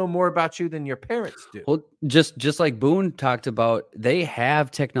people know more about you than your parents do. Well, just like Boone talked about, they have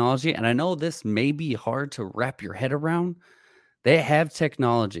technology, and I know this may be hard to wrap your head around. They have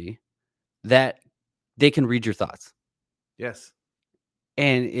technology that they can read your thoughts. Yes.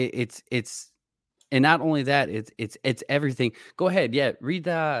 And it's and not only that, it's everything. Go ahead. Yeah. Read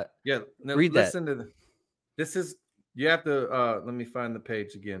that. Yeah. No, listen to this is, you have to, let me find the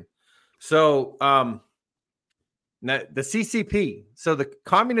page again. So, now the CCP, so the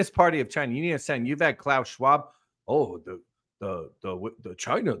Communist Party of China, you need to understand, you've had Klaus Schwab. Oh, the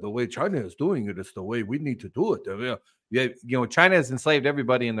China, the way China is doing it is the way we need to do it. Yeah. China has enslaved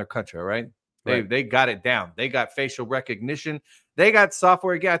everybody in their country. Right. They got it down. They got facial recognition. They got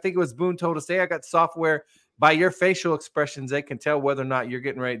software. Again, I think it was Boone told us, I got software. By your facial expressions, they can tell whether or not you're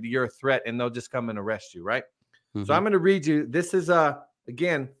getting ready, you're a threat, and they'll just come and arrest you, right? Mm-hmm. So I'm going to read you. This is,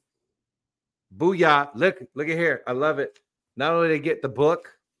 again, booyah. Look at here. I love it. Not only did they get the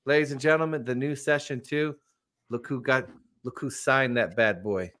book, ladies and gentlemen, the new session too. Look who signed that bad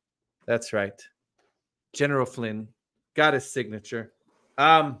boy. That's right. General Flynn got his signature.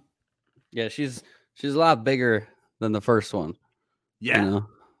 Yeah, she's a lot bigger than the first one. Yeah. You know?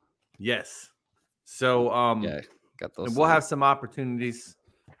 Yes. So got those. We'll have some opportunities.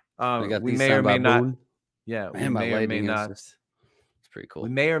 We may or may not. Yeah, we may or may not. It's pretty cool. We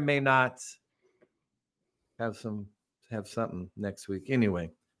may or may not have something next week.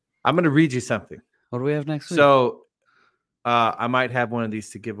 Anyway, I'm going to read you something. What do we have next week? So I might have one of these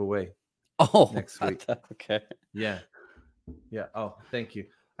to give away. Oh, next week. Okay. Yeah. Oh, thank you.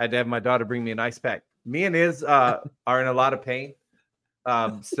 I had to have my daughter bring me an ice pack. Me and Iz are in a lot of pain.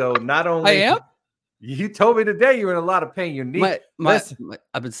 So not only I am. You told me today you were in a lot of pain. Your knee.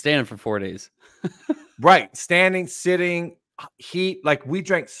 I've been standing for 4 days. Right. Standing, sitting, heat. Like we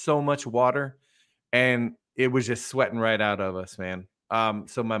drank so much water and it was just sweating right out of us, man.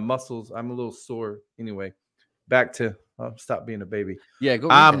 So my muscles, I'm a little sore. Anyway, back to stop being a baby. Yeah, go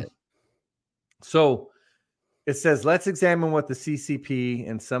ahead. So it says, let's examine what the CCP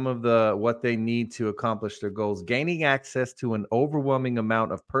and some of what they need to accomplish their goals. Gaining access to an overwhelming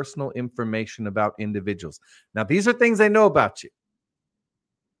amount of personal information about individuals. Now, these are things they know about you.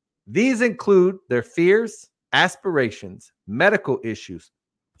 These include their fears, aspirations, medical issues,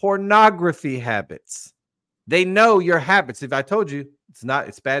 pornography habits. They know your habits. If I told you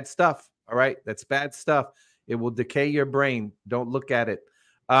it's bad stuff. All right. That's bad stuff. It will decay your brain. Don't look at it.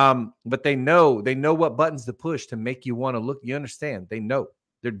 But they know what buttons to push to make you want to look. You understand? They know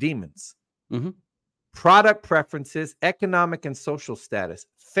they're demons. Mm-hmm. Product preferences, economic and social status,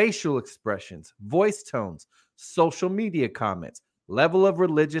 facial expressions, voice tones, social media comments, level of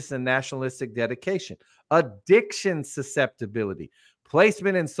religious and nationalistic dedication, addiction susceptibility,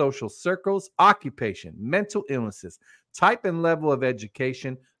 placement in social circles, occupation, mental illnesses, type and level of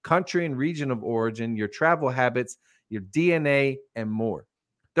education, country and region of origin, your travel habits, your DNA, and more.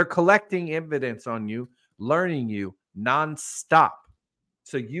 They're collecting evidence on you, learning you nonstop.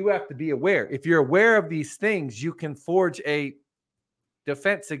 So you have to be aware. If you're aware of these things, you can forge a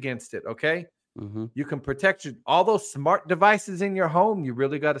defense against it, okay? Mm-hmm. You can protect all those smart devices in your home. You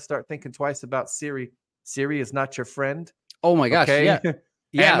really got to start thinking twice about Siri. Siri is not your friend. Oh my gosh, okay?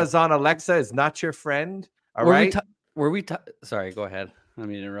 Yeah. Amazon Alexa is not your friend, all right? Sorry, go ahead. I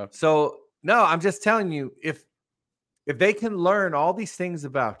mean, interrupt. So, no, I'm just telling you, if they can learn all these things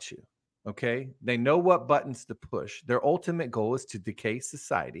about you, okay, they know what buttons to push. Their ultimate goal is to decay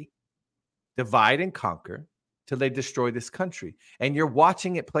society, divide and conquer till they destroy this country. And you're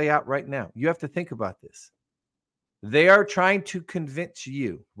watching it play out right now. You have to think about this. They are trying to convince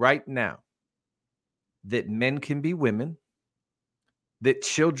you right now that men can be women, that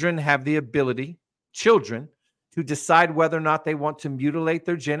children have the ability, to decide whether or not they want to mutilate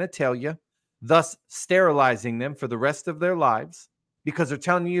their genitalia, thus sterilizing them for the rest of their lives, because they're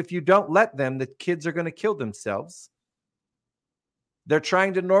telling you if you don't let them, the kids are going to kill themselves. They're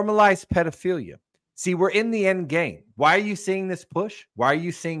trying to normalize pedophilia. See, we're in the end game. Why are you seeing this push? Why are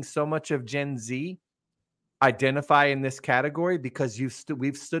you seeing so much of Gen Z identify in this category? Because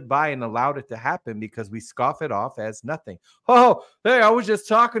we've stood by and allowed it to happen because we scoff it off as nothing. Oh, hey, I was just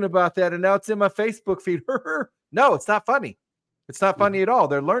talking about that and now it's in my Facebook feed. No, it's not funny. It's not funny at all.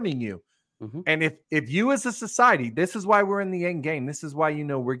 They're learning you. Mm-hmm. And if you as a society, this is why we're in the end game. This is why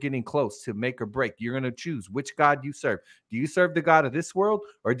we're getting close to make or break. You're going to choose which God you serve. Do you serve the God of this world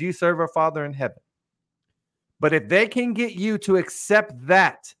or do you serve our Father in heaven? But if they can get you to accept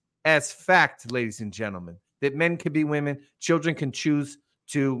that as fact, ladies and gentlemen, that men can be women, children can choose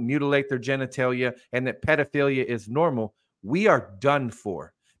to mutilate their genitalia, and that pedophilia is normal, we are done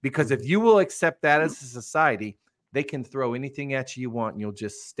for. Because if you will accept that as a society, they can throw anything at you want, and you'll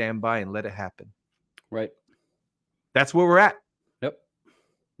just stand by and let it happen. Right. That's where we're at. Yep.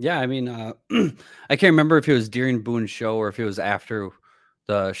 Yeah, I mean, I can't remember if it was during Boone's show or if it was after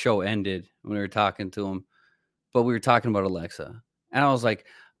the show ended when we were talking to him, but we were talking about Alexa, and I was like,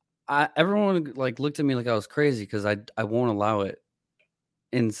 everyone like looked at me like I was crazy because I won't allow it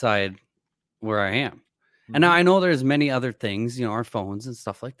inside where I am. Mm-hmm. And now I know there's many other things, our phones and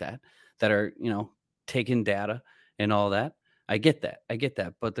stuff like that are, taking data and all that. I get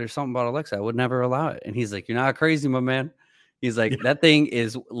that. But there's something about Alexa. I would never allow it. And he's like, you're not crazy, my man. He's like, that thing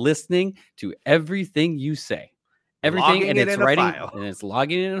is listening to everything you say. Everything, and it's writing, and it's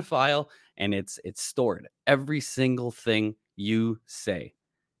logging in a file, and it's stored. Every single thing you say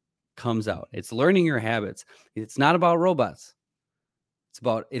comes out. It's learning your habits. It's not about robots.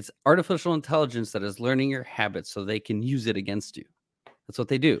 It's artificial intelligence that is learning your habits so they can use it against you. That's what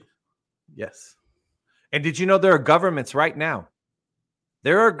they do. Yes. And did you know there are governments right now?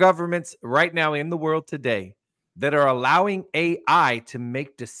 There are governments right now in the world today that are allowing AI to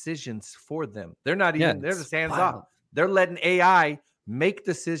make decisions for them. They're not even, they're just hands off. They're letting AI make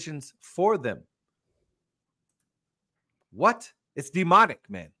decisions for them. What? It's demonic,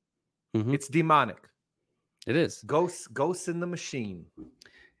 man. Mm-hmm. It's demonic. It is. Ghosts in the machine.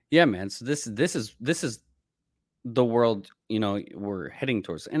 Yeah, man. So this is the world, we're heading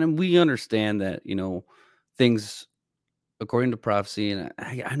towards. And we understand that, things according to prophecy, and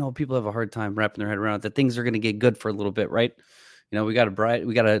I know people have a hard time wrapping their head around it, that things are going to get good for a little bit, right? We got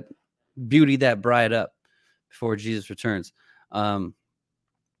to beauty that bride up before Jesus returns. But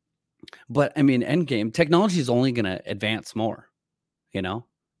I mean, endgame technology is only going to advance more,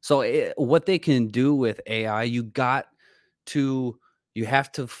 So what they can do with AI, you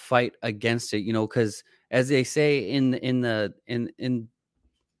have to fight against it, because as they say in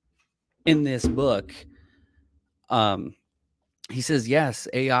this book, he says, yes,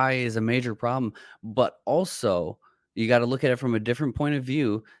 AI is a major problem, but also you got to look at it from a different point of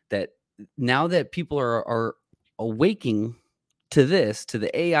view, that now that people are awaking to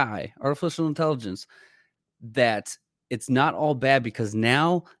the AI, artificial intelligence, that it's not all bad, because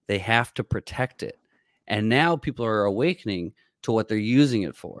now they have to protect it. And now people are awakening to what they're using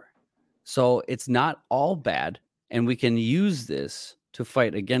it for. So it's not all bad, and we can use this to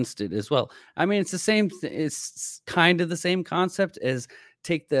fight against it as well. I mean, it's the same. It's kind of the same concept as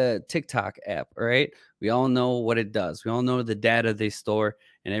take the TikTok app, right? We all know what it does. We all know the data they store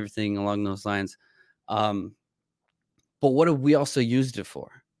and everything along those lines. But what have we also used it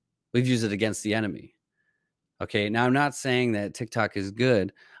for? We've used it against the enemy. Okay, now I'm not saying that TikTok is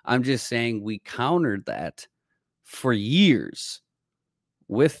good. I'm just saying we countered that for years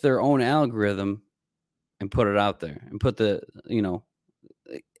with their own algorithm and put it out there and put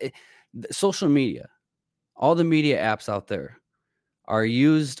social media, all the media apps out there are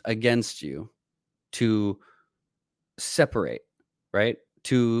used against you to separate, right?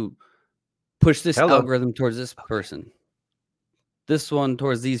 To push this algorithm towards this person, this one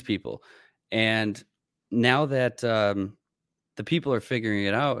towards these people. And now that the people are figuring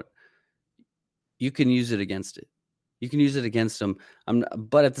it out, you can use it against it. You can use it against them.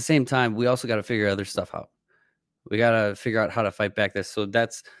 But at the same time, we also got to figure other stuff out. We got to figure out how to fight back this. So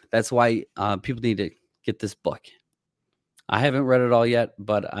that's why people need to get this book. I haven't read it all yet,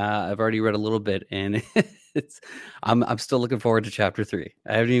 but I've already read a little bit, and I'm still looking forward to chapter 3.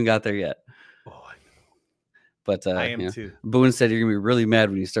 I haven't even got there yet. Oh, but I am too. Boone said you're gonna be really mad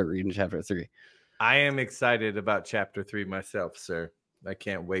when you start reading chapter 3. I am excited about chapter 3 myself, sir. I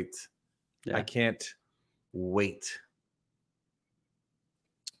can't wait. Yeah. I can't wait.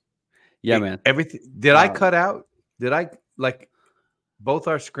 Yeah, man. Everything. Did I cut out? Did I both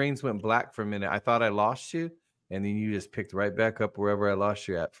our screens went black for a minute? I thought I lost you, and then you just picked right back up wherever I lost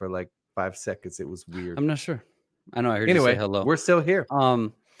you at for like 5 seconds. It was weird. I'm not sure. I know I heard you say hello. We're still here.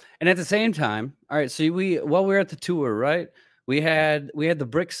 And at the same time, all right. So we were at the tour, right? We had the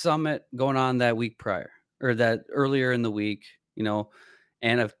BRICS summit going on that week prior, or that earlier in the week,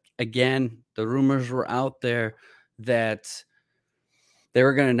 and again, the rumors were out there that they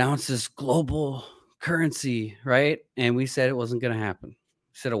were going to announce this global currency, right? And we said it wasn't going to happen. We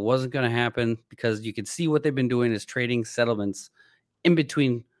said it wasn't going to happen because you could see what they've been doing is trading settlements in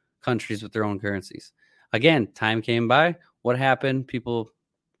between countries with their own currencies. Again, time came by. What happened? People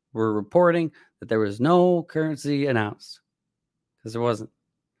were reporting that there was no currency announced because there wasn't.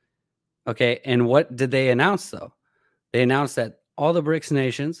 Okay, and what did they announce, though? They announced that all the BRICS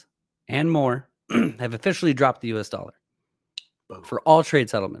nations and more have officially dropped the U.S. dollar for all trade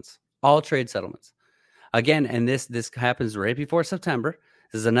settlements. All trade settlements. Again, and this happens right before September.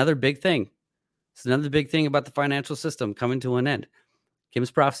 This is another big thing. It's another big thing about the financial system coming to an end.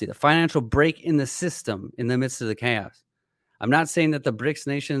 Kim's prophecy, the financial break in the system in the midst of the chaos. I'm not saying that the BRICS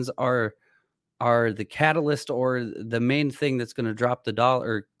nations are the catalyst or the main thing that's going to drop the dollar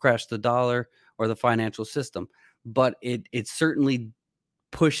or crash the dollar or the financial system, but it certainly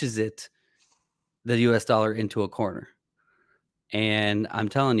pushes the U.S. dollar into a corner. And I'm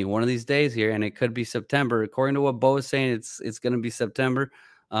telling you, one of these days here, and it could be September, according to what Bo is saying, it's going to be September,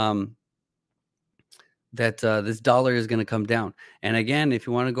 that this dollar is going to come down. And again, if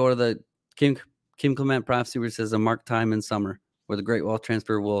you want to go to the Kim Clement prophecy, where it says a marked time in summer, where the great wealth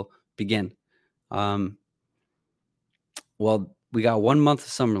transfer will begin. Well, we got 1 month of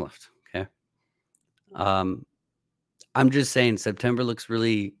summer left. Okay. I'm just saying September looks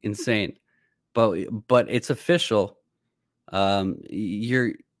really insane, but it's official.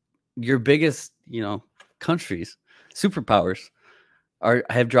 Your biggest, countries, superpowers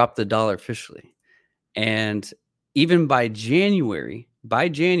have dropped the dollar officially. And even by January,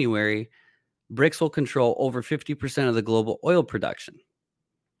 BRICS will control over 50% of the global oil production.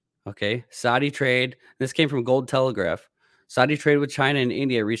 Okay. Saudi trade. This came from Gold Telegraph. Saudi trade with China and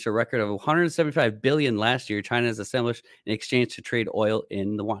India reached a record of $175 billion last year. China has established an exchange to trade oil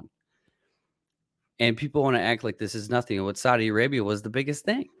in the yuan. And people want to act like this is nothing. What Saudi Arabia was the biggest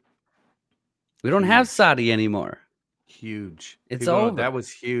thing. We don't have Saudi anymore. Huge. It's over. That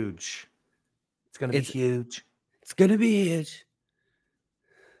was huge. It's going to be huge. It's going to be huge.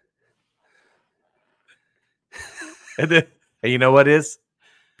 And you know what is?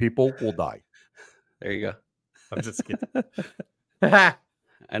 People will die. There you go. I'm just kidding.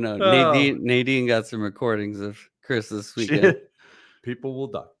 I know. Nadine got some recordings of Chris this weekend. People will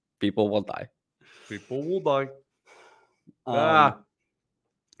die. People will die. People will die.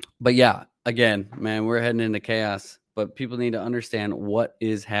 But yeah, again, man, we're heading into chaos. But people need to understand what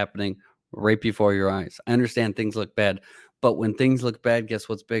is happening right before your eyes. I understand things look bad. But when things look bad, guess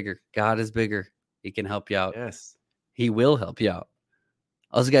what's bigger? God is bigger. He can help you out. Yes. He will help you out.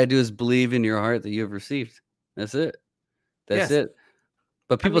 All you got to do is believe in your heart that you have received. That's it. That's it.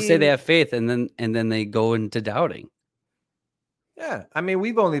 But people say they have faith and then they go into doubting. Yeah. I mean,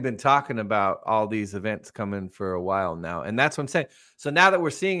 we've only been talking about all these events coming for a while now. And that's what I'm saying. So now that we're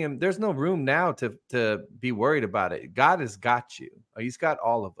seeing him, there's no room now to be worried about it. God has got you. He's got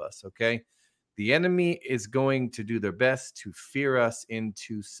all of us. Okay. The enemy is going to do their best to fear us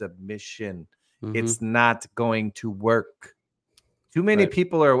into submission. Mm-hmm. It's not going to work. Too many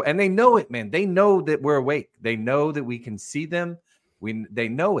people are, and they know it, man. They know that we're awake. They know that we can see them. They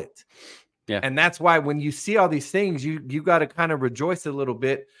know it. Yeah. And that's why when you see all these things, you got to kind of rejoice a little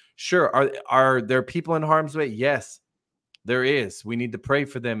bit. Sure. Are there people in harm's way? Yes, there is. We need to pray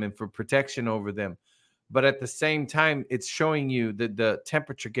for them and for protection over them. But at the same time, it's showing you the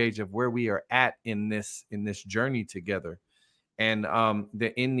temperature gauge of where we are at in this journey together. And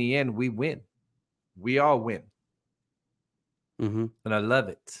in the end, we win. We all win. Mm-hmm. And I love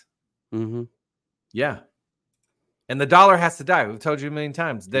it. Mm-hmm. Yeah. And the dollar has to die. We've told you a million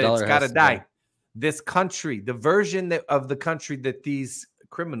times that it's got to die. This country, the version of the country that these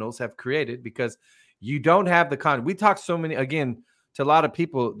criminals have created, because you don't have the we talk so many, again, to a lot of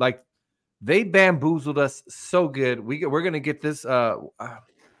people, like they bamboozled us so good. We're going to get this. I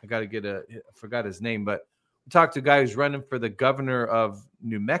got to I forgot his name, but we talked to a guy who's running for the governor of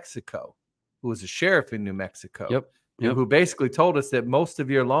New Mexico, who was a sheriff in New Mexico. Yep. Who basically told us that most of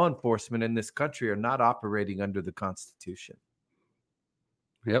your law enforcement in this country are not operating under the Constitution.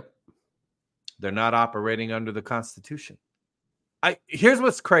 Yep. They're not operating under the Constitution. Here's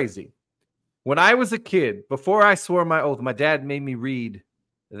what's crazy. When I was a kid, before I swore my oath, my dad made me read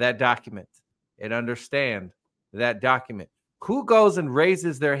that document and understand that document. Who goes and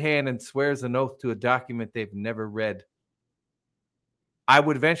raises their hand and swears an oath to a document they've never read? I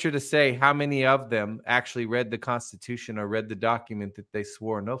would venture to say how many of them actually read the Constitution or read the document that they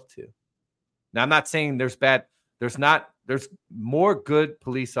swore an oath to. Now, I'm not saying there's more good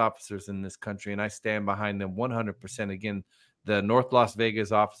police officers in this country, and I stand behind them 100%. Again, the North Las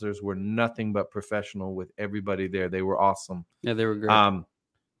Vegas officers were nothing but professional with everybody there. They were awesome. Yeah, they were great.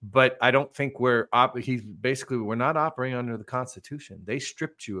 But I don't think we're not operating under the Constitution. They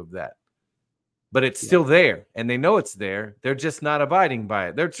stripped you of that. But it's still there, and they know it's there. They're just not abiding by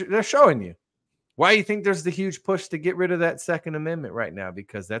it. They're showing you. Why do you think there's the huge push to get rid of that Second Amendment right now?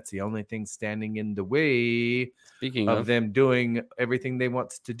 Because that's the only thing standing in the way of them doing everything they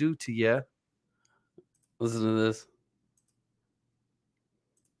want to do to you. Listen to this.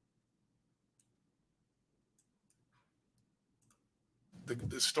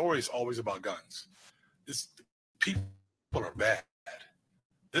 The story is always about guns. People are bad.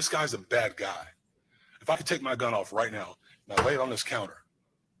 This guy's a bad guy. If I could take my gun off right now and I lay it on this counter,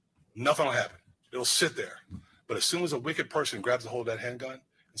 nothing will happen. It'll sit there. But as soon as a wicked person grabs a hold of that handgun and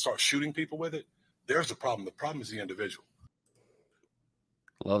starts shooting people with it, there's the problem. The problem is the individual.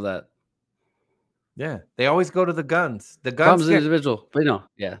 Love that. Yeah. They always go to the guns. The guns. Problem's the individual. But no.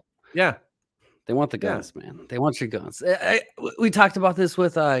 Yeah. Yeah. They want the guns, man. They want your guns. We talked about this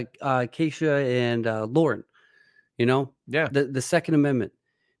with Keisha and Lauren. The Second Amendment.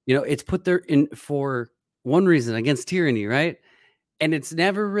 It's put there in for one reason, against tyranny, right? And it's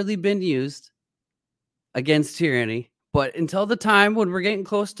never really been used against tyranny. But until the time when we're getting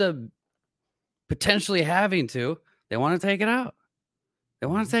close to potentially having to, they want to take it out. They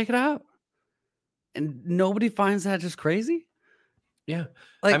want to take it out. And nobody finds that just crazy? Yeah.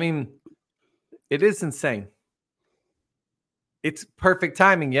 Like, I mean, it is insane. It's perfect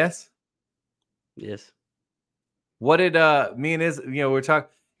timing, yes? yes. What did me and we're talking,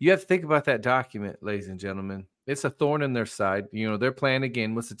 you have to think about that document, ladies and gentlemen. It's a thorn in their side. Their plan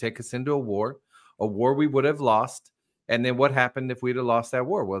again was to take us into a war we would have lost. And then what happened if we'd have lost that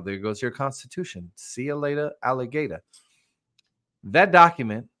war? Well, there goes your Constitution. See you later, alligator. That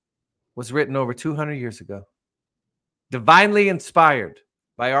document was written over 200 years ago, divinely inspired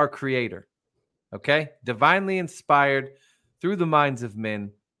by our Creator. Okay? Divinely inspired through the minds of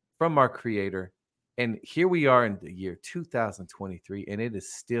men from our Creator. And here we are in the year 2023, and it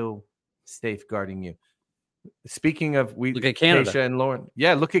is still safeguarding you. Speaking of, look at Canada. Keisha and Lauren.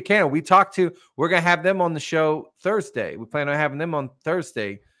 Yeah, look at Canada. We're going to have them on the show Thursday. We plan on having them on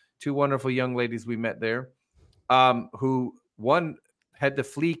Thursday. Two wonderful young ladies we met there, who one had to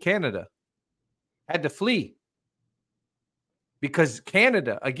flee Canada. Had to flee. Because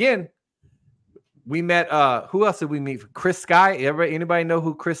Canada, again, we met, who else did we meet? Chris Sky. Anybody know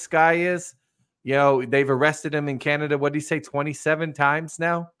who Chris Sky is? They've arrested him in Canada. What did he say? 27 times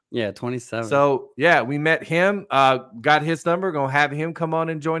now? Yeah, 27. So, yeah, we met him, got his number, going to have him come on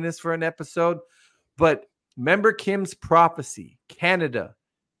and join us for an episode. But remember Kim's prophecy, Canada,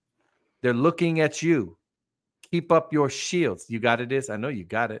 they're looking at you. Keep up your shields. You got it, I know you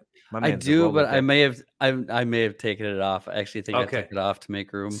got it. I do, but I may have taken it off. I actually think I took it off to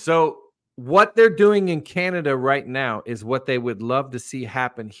make room. So what they're doing in Canada right now is what they would love to see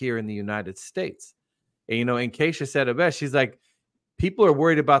happen here in the United States. And, and Keisha said it best. She's like, people are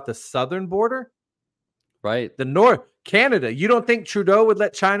worried about the southern border, right? The north, Canada. You don't think Trudeau would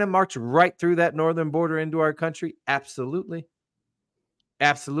let China march right through that northern border into our country? Absolutely.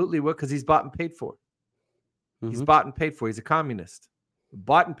 Absolutely would, because he's bought and paid for. He's bought and paid for. He's a communist.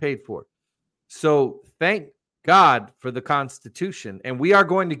 Bought and paid for. So thank God for the Constitution. And we are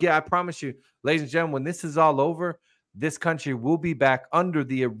going to get, I promise you, ladies and gentlemen, when this is all over, this country will be back under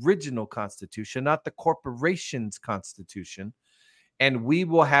the original Constitution, not the corporation's Constitution. And we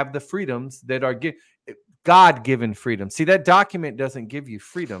will have the freedoms that are God-given freedom. See, that document doesn't give you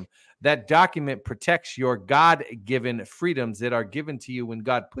freedom. That document protects your God-given freedoms that are given to you when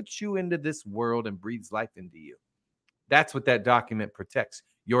God puts you into this world and breathes life into you. That's what that document protects.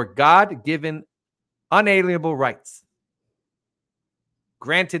 Your God-given unalienable rights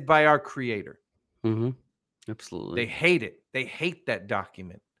granted by our Creator. Absolutely. They hate it. They hate that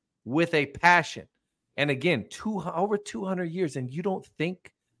document with a passion. And again, over 200 years, and you don't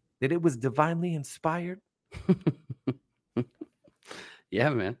think that it was divinely inspired? Yeah,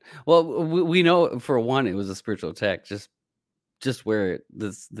 man. Well, we know for one, it was a spiritual attack. Just where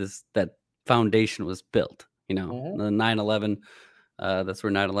that foundation was built. The 9/11. That's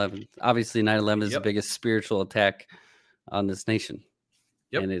where 9/11. Obviously, 9/11 is the biggest spiritual attack on this nation.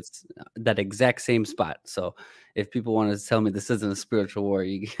 Yep. And it's that exact same spot. So if people want to tell me this isn't a spiritual war,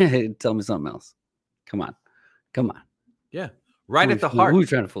 you tell me something else. Come on. Yeah. Right at the heart. Who are you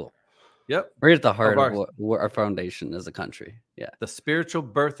trying to fool? Yep. Right at the heart of what our foundation as a country. Yeah. The spiritual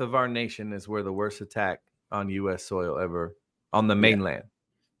birth of our nation is where the worst attack on U.S. soil ever on the mainland. Yeah.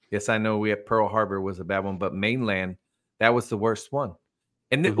 Yes, I know we have Pearl Harbor was a bad one, but mainland, that was the worst one.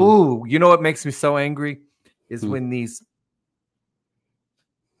 And then, you know what makes me so angry is when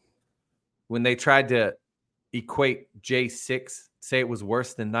they tried to equate J6, say it was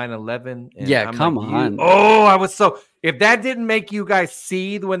worse than 9/11. Yeah, come on. I was so. If that didn't make you guys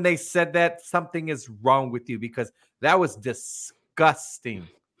seethe when they said that, something is wrong with you, because that was disgusting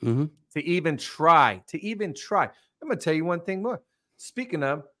to even try. I'm going to tell you one thing more. Speaking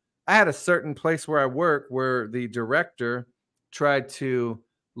of, I had a certain place where I work where the director tried to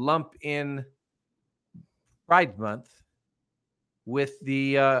lump in Pride Month with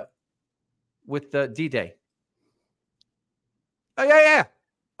the D-Day.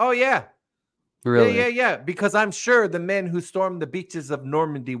 Oh yeah. Really? Yeah. Because I'm sure the men who stormed the beaches of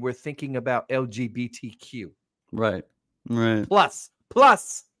Normandy were thinking about LGBTQ. Right. Plus.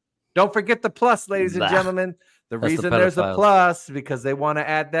 Don't forget the plus, ladies and gentlemen. The reason there's a plus because they want to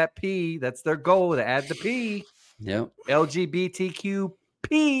add that P. That's their goal, to add the P. Yep.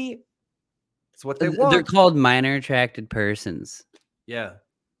 LGBTQP. That's what they want. They're called minor attracted persons. Yeah.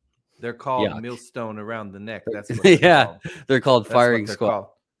 They're called millstone around the neck. That's what they're called. They're called firing squad.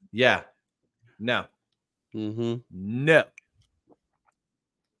 Yeah. No. No.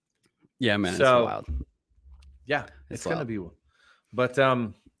 Yeah, man. So, it's wild. Yeah, it's gonna be one. But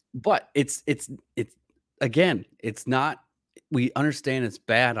it's again, it's not. We understand it's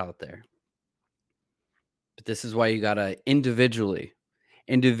bad out there, but this is why you gotta individually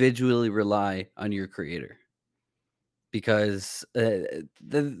individually rely on your creator, because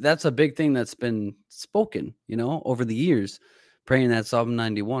that's a big thing that's been spoken, over the years, praying that Psalm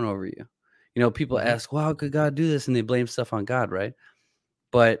 91 over you. People ask, well, how could God do this? And they blame stuff on God, right?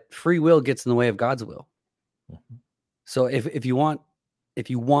 But free will gets in the way of God's will. So if you want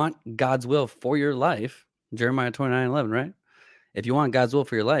God's will for your life, Jeremiah 29:11, right? If you want God's will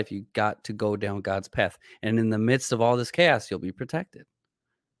for your life, you got to go down God's path. And in the midst of all this chaos, you'll be protected.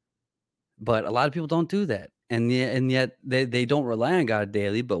 But a lot of people don't do that. And yet they don't rely on God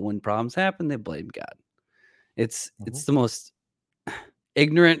daily. But when problems happen, they blame God. It's the most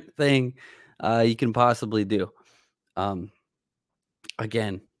ignorant thing you can possibly do.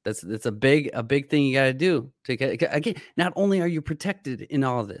 Again, that's a big thing you got to do. Again, not only are you protected in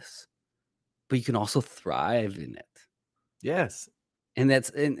all this, but you can also thrive in it. Yes.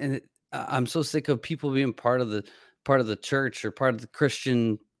 And I'm so sick of people being part of the church or part of the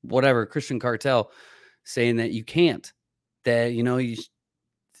Christian cartel, saying that you can't, that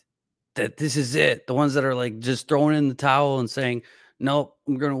that this is it. The ones that are like just throwing in the towel and saying, "Nope,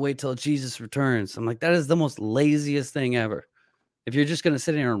 I'm going to wait till Jesus returns." I'm like, that is the most laziest thing ever. If you're just going to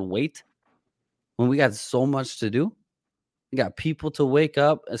sit here and wait when we got so much to do, we got people to wake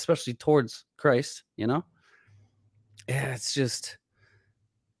up, especially towards Christ, Yeah, it's just,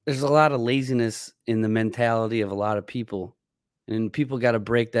 there's a lot of laziness in the mentality of a lot of people, and people got to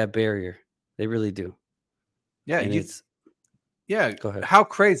break that barrier. They really do. Yeah. And go ahead. How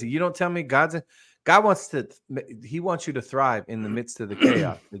crazy. You don't tell me God wants you to thrive in the midst of the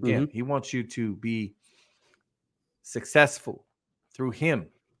chaos. Again, he wants you to be successful through him.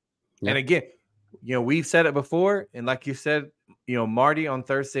 Yep. And again, we've said it before. And like you said, Marty on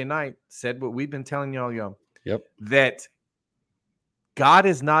Thursday night said what we've been telling y'all. Yep. That God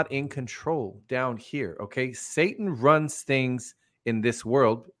is not in control down here. Okay. Satan runs things in this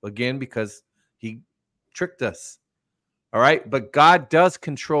world, again, because he tricked us. All right. But God does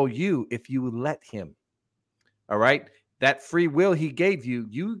control you if you let him. All right. That free will he gave you,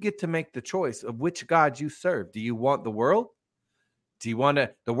 you get to make the choice of which God you serve. Do you want the world? Do you want to?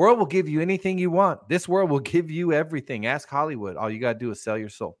 The world will give you anything you want. This world will give you everything. Ask Hollywood. All you got to do is sell your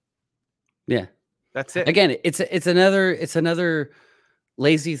soul. Yeah. That's it. Again, it's another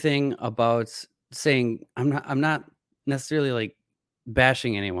lazy thing about saying, I'm not necessarily like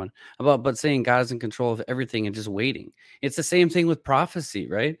bashing anyone but saying God is in control of everything and just waiting. It's the same thing with prophecy,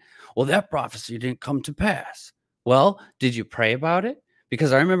 right? Well, that prophecy didn't come to pass. Well, did you pray about it?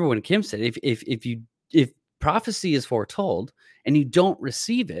 Because I remember when Kim said, if prophecy is foretold and you don't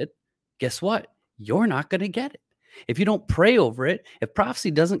receive it, guess what? You're not going to get it. If you don't pray over it, if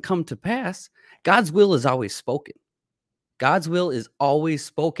prophecy doesn't come to pass, God's will is always spoken. God's will is always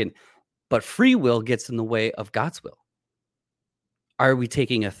spoken, but free will gets in the way of God's will. Are we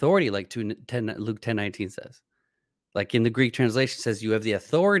taking authority, like Luke 10:19 says? Like in the Greek translation says you have the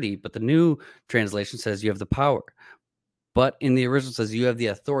authority, but the new translation says you have the power. But in the original says you have the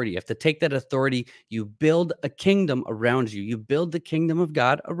authority. You have to take that authority. You build a kingdom around you. You build the kingdom of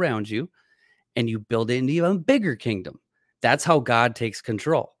God around you, and you build it into an even bigger kingdom. That's how God takes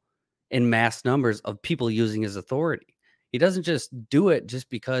control in mass numbers of people using his authority. He doesn't just do it just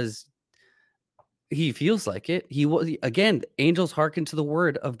because he feels like it. Again, angels hearken to the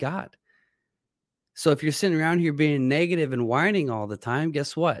word of God. So if you're sitting around here being negative and whining all the time,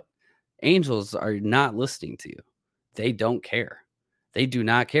 guess what? Angels are not listening to you. They don't care. They do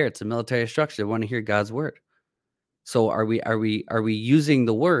not care. It's a military structure. They want to hear God's word. So are we using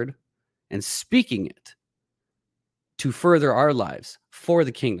the word and speaking it to further our lives for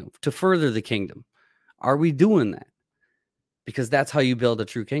the kingdom, to further the kingdom? Are we doing that? Because that's how you build a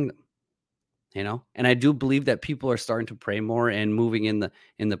true kingdom. And I do believe that people are starting to pray more and moving in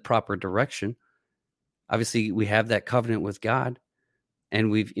the proper direction. Obviously, we have that covenant with God,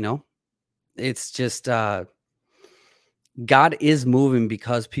 and it's just God is moving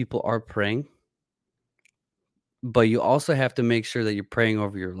because people are praying. But you also have to make sure that you're praying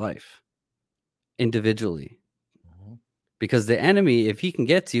over your life individually. Because the enemy, if he can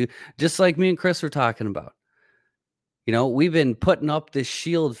get to you, just like me and Chris were talking about, we've been putting up this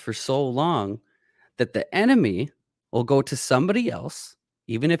shield for so long that the enemy will go to somebody else,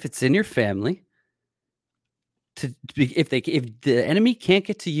 even if it's in your family. If the enemy can't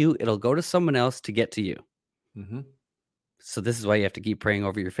get to you, it'll go to someone else to get to you. Mm-hmm. So this is why you have to keep praying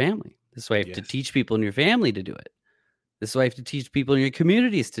over your family. This is why you have to teach people in your family to do it. This is why you have to teach people in your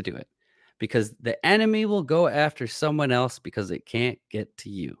communities to do it. Because the enemy will go after someone else because it can't get to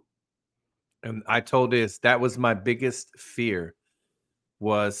you. And I told this, that was my biggest fear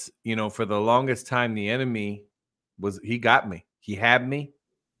was, for the longest time, the enemy he got me. He had me.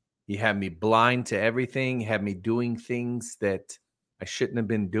 He had me blind to everything. He had me doing things that I shouldn't have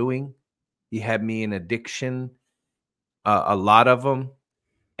been doing. He had me in addiction, a lot of them.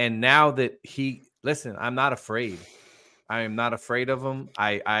 And now that listen, I'm not afraid. I am not afraid of him.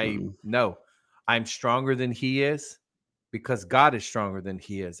 I know I'm stronger than he is because God is stronger than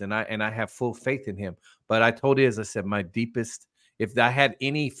he is. And I have full faith in him. But I told Iz, I said, my deepest, if I had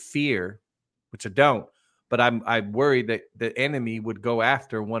any fear, which I don't, but I'm worried that the enemy would go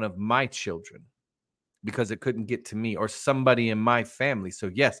after one of my children because it couldn't get to me or somebody in my family.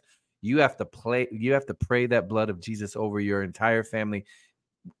 So yes, you have to pray that blood of Jesus over your entire family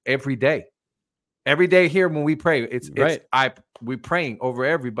every day. Every day here when we pray, we're praying over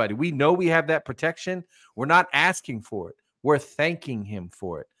everybody. We know we have that protection. We're not asking for it. We're thanking him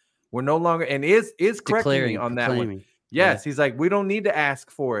for it. We're no longer, and is correcting me on that one. Yes, he's like, we don't need to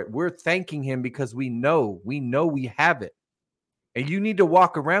ask for it. We're thanking him because we know we have it. And you need to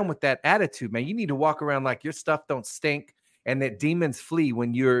walk around with that attitude, man. You need to walk around like your stuff don't stink and that demons flee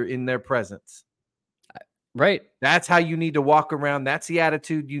when you're in their presence. Right. That's how you need to walk around. That's the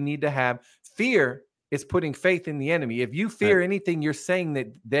attitude you need to have. Fear is putting faith in the enemy. If you fear anything, you're saying that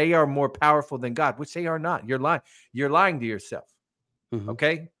they are more powerful than God, which they are not. You're lying. You're lying to yourself. Mm-hmm.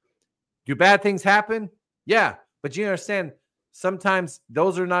 Okay. Do bad things happen? Yeah. But you understand, sometimes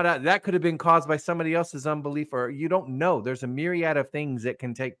those are not, that could have been caused by somebody else's unbelief, or you don't know. There's a myriad of things that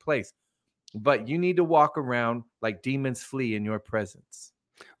can take place, but you need to walk around like demons flee in your presence.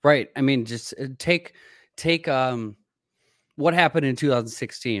 Right. I mean, just take what happened in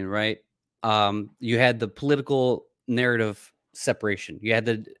 2016, right? You had the political narrative separation. You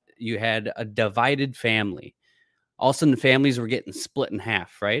had a divided family. All of a sudden, families were getting split in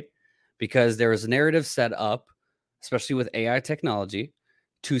half, right? Because there was a narrative set up, especially with AI technology,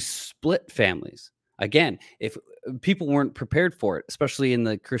 to split families. Again, if people weren't prepared for it, especially in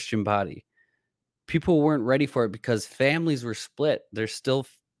the Christian body, people weren't ready for it because families were split. They're still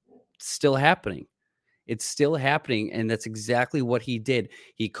happening. It's still happening, and that's exactly what he did.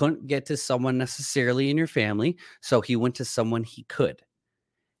 He couldn't get to someone necessarily in your family, so he went to someone he could.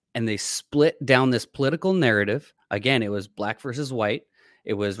 And they split down this political narrative. Again, it was black versus white.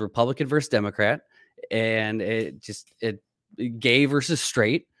 It was Republican versus Democrat. And it gay versus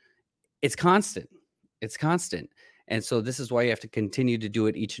straight. It's constant. It's constant. And so this is why you have to continue to do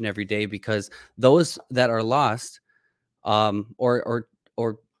it each and every day, because those that are lost, or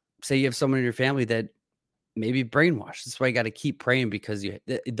say you have someone in your family that maybe brainwashed. That's why you got to keep praying, because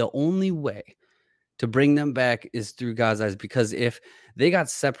the only way to bring them back is through God's eyes. Because if they got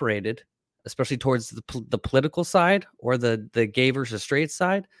separated, especially towards the political side or the gay versus straight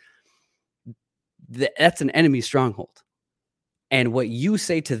side, that's an enemy stronghold. And what you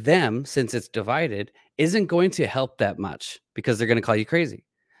say to them, since it's divided, isn't going to help that much, because they're going to call you crazy.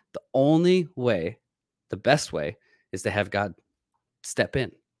 The only way, the best way, is to have God step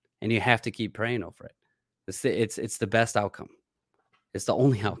in, and you have to keep praying over it. It's the best outcome. It's the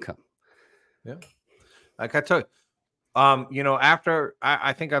only outcome. Yeah. Like I told you, after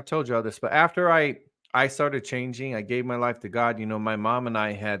I think I've told you all this, but after I started changing, I gave my life to God. My mom and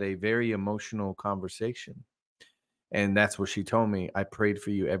I had a very emotional conversation. And that's where she told me, I prayed for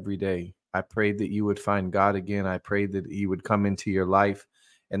you every day. I prayed that you would find God again. I prayed that he would come into your life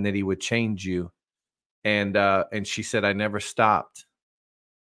and that he would change you. And she said, I never stopped.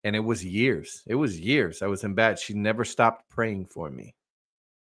 And it was years. I was in bad. She never stopped praying for me.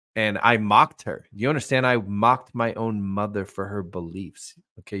 And I mocked her. You understand? I mocked my own mother for her beliefs.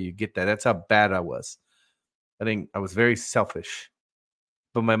 Okay, you get that? That's how bad I was. I think I was very selfish.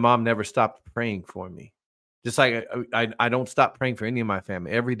 But my mom never stopped praying for me. Just like I don't stop praying for any of my family.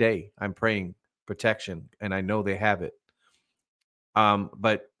 Every day I'm praying protection, and I know they have it.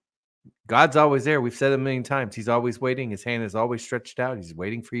 But God's always there. We've said it a million times. He's always waiting. His hand is always stretched out. He's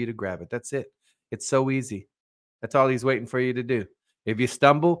waiting for you to grab it. That's it. It's so easy. That's all he's waiting for you to do. If you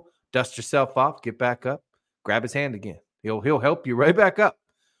stumble, dust yourself off, get back up, grab his hand again. He'll help you right back up.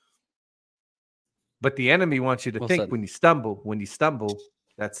 But the enemy wants you to think when you stumble,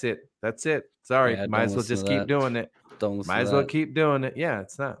 that's it. That's it. Sorry. Yeah, might as well just keep doing it. Might as well keep doing it. Yeah,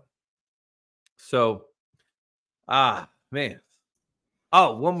 it's not. So, man.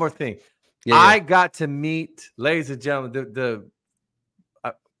 Oh, one more thing. Yeah. I got to meet, ladies and gentlemen,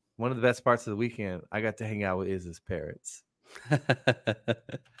 one of the best parts of the weekend. I got to hang out with Iz's parents.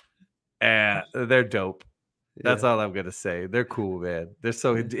 And they're dope. That's all I'm gonna say. They're cool, man. They're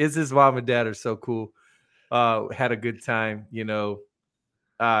so Iz's mom and dad are so cool. Had a good time, it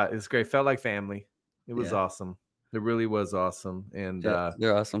was great. Felt like family. It was awesome. It really was awesome. And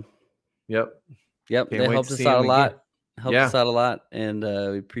they're awesome. Yep. They helped us out a lot. helped us out a lot, and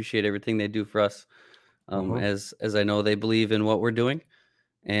we appreciate everything they do for us. As I know they believe in what we're doing,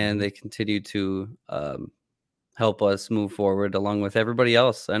 and they continue to help us move forward along with everybody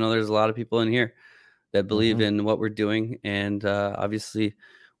else. I know there's a lot of people in here that believe in what we're doing, and obviously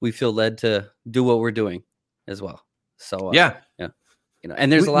we feel led to do what we're doing as well. So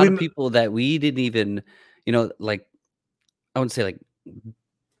and there's a lot of people that we didn't even, like, I wouldn't say like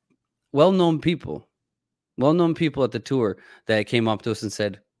well-known people at the tour that came up to us and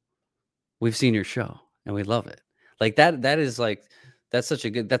said, "We've seen your show and we love it." Like that is like, that's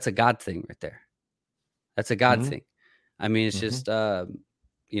a God thing right there. That's a God thing. I mean, it's just,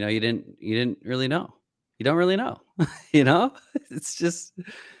 you didn't really know. You don't really know, it's just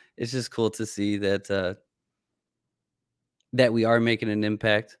cool to see that, that we are making an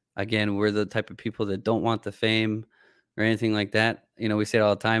impact. Again, we're the type of people that don't want the fame or anything like that. We say it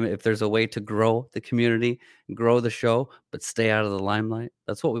all the time. If there's a way to grow the community, grow the show, but stay out of the limelight,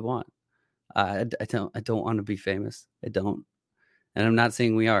 that's what we want. I don't want to be famous. I don't. And I'm not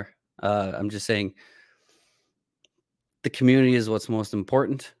saying we are. I'm just saying the community is what's most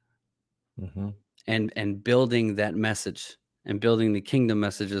important. And building that message and building the kingdom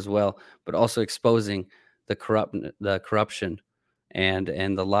message as well, but also exposing the corruption and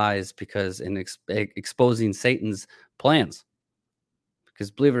the lies, because exposing Satan's plans, because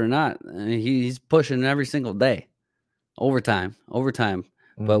believe it or not, he's pushing every single day, overtime.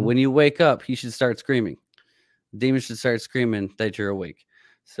 But when you wake up, he should start screaming. Demons should start screaming that you're awake.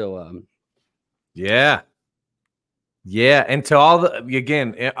 So and to all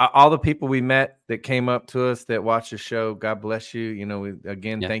the people we met that came up to us that watched the show, God bless you.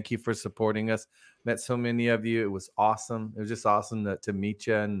 Thank you for supporting us. Met so many of you. It was awesome. It was just awesome to meet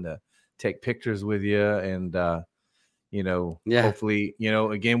you and take pictures with you. And hopefully,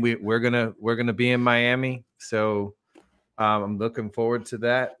 again, we're gonna be in Miami. So I'm looking forward to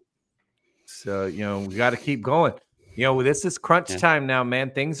that. So we got to keep going. This is crunch time now,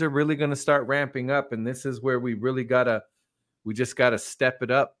 man. Things are really going to start ramping up, and this is where we really just gotta step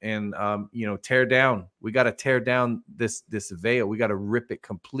it up and tear down. We got to tear down this veil. We got to rip it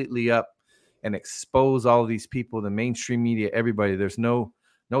completely up and expose all of these people, the mainstream media, everybody. There's no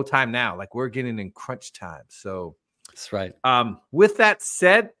time now. Like, we're getting in crunch time. So that's right. With that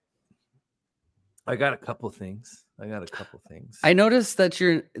said, I got a couple things. I noticed that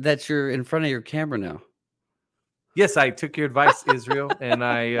you're in front of your camera now. Yes, I took your advice, Israel, and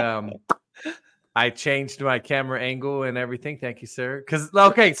I changed my camera angle and everything. Thank you, sir. So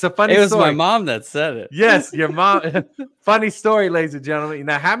funny. It was story. My mom that said it. Yes, your mom. Funny story, ladies and gentlemen.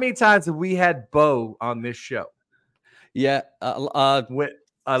 Now, how many times have we had Bo on this show? Yeah, with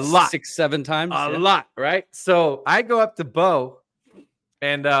a lot, 6-7 times. A lot, right? So I go up to Bo,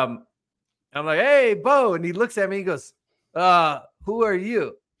 and I'm like, "Hey, Bo," and he looks at me. He goes, "Who are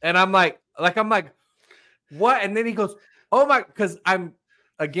you?" And I'm like, "What?" And then he goes, "Oh my," because I'm.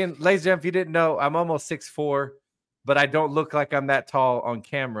 Again, ladies and gentlemen, if you didn't know, I'm almost 6'4", but I don't look like I'm that tall on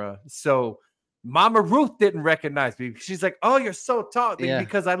camera. So Mama Ruth didn't recognize me. She's like, "Oh, you're so tall,"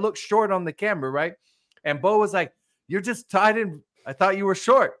 because I look short on the camera, right? And Bo was like, "You're just I thought you were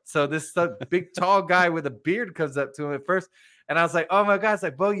short." So this big tall guy with a beard comes up to him at first, and I was like, "Oh my God!" It's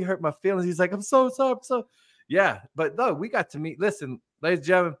like, "Bo, you hurt my feelings." He's like, "I'm so sorry." But no, we got to meet. Listen, ladies and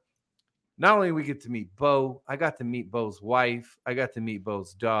gentlemen. Not only we get to meet Bo, I got to meet Bo's wife. I got to meet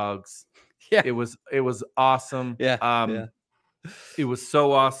Bo's dogs. Yeah, it was awesome. Yeah, it was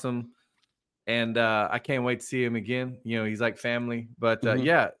so awesome, and I can't wait to see him again. He's like family. But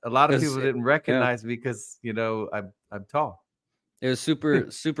a lot of people didn't recognize me because I'm tall. It was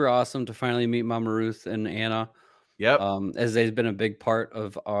super awesome to finally meet Mama Ruth and Anna. Yep. As they've been a big part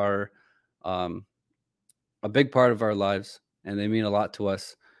of our lives, and they mean a lot to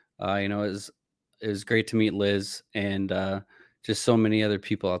us. It was great to meet Liz and just so many other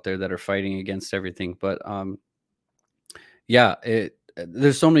people out there that are fighting against everything. But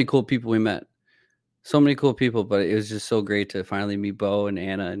there's so many cool people we met. So many cool people, but it was just so great to finally meet Bo and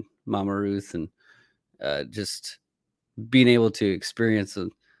Anna and Mama Ruth, and just being able to experience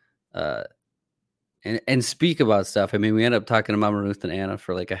and speak about stuff. I mean, we ended up talking to Mama Ruth and Anna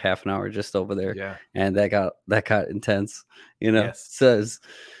for like a half an hour just over there. Yeah. And that got intense, Yes. So it's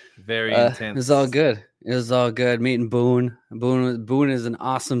very intense. It was all good. Meeting Boone. Boone is an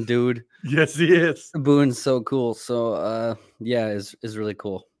awesome dude. Yes, he is. Boone's so cool. So is really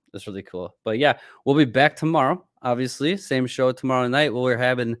cool. It's really cool. But yeah, we'll be back tomorrow. Obviously, same show tomorrow night. We're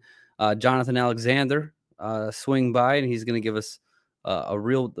having Jonathan Alexander swing by, and he's going to give us the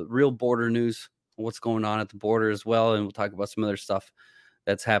real border news, what's going on at the border as well, and we'll talk about some other stuff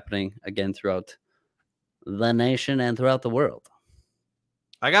that's happening again throughout the nation and throughout the world.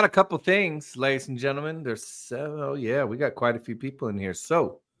 I got a couple things, ladies and gentlemen. We got quite a few people in here.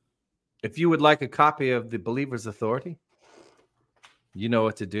 So if you would like a copy of the Believer's Authority, you know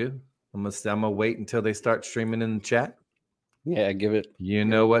what to do. I'm gonna wait until they start streaming in the chat. Yeah, give it. You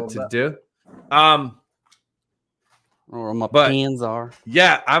know what to do. Where my pens are.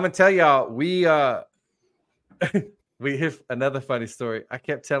 Yeah, I'm gonna tell y'all. We hear another funny story. I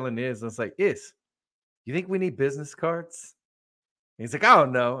kept telling Iz, I was like, Iz, you think we need business cards? And he's like, I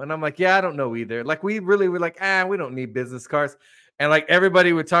don't know. And I'm like, yeah, I don't know either. Like, we really were like, we don't need business cards. And like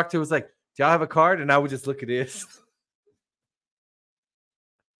everybody would talk to was like, do y'all have a card? And I would just look at Iz.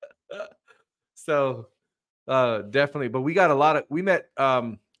 So definitely, but we met a lot of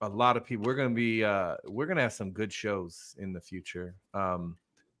people. We're gonna have some good shows in the future.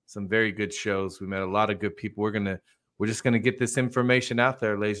 Some very good shows. We met a lot of good people. We're just gonna get this information out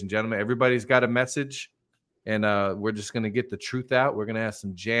there, ladies and gentlemen. Everybody's got a message, and we're just gonna get the truth out. We're gonna have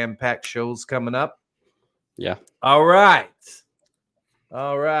some jam-packed shows coming up. Yeah. All right.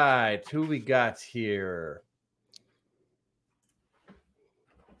 Who we got here?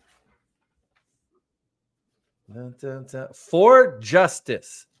 For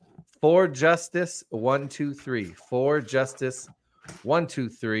Justice 1 2 3. For Justice 1 2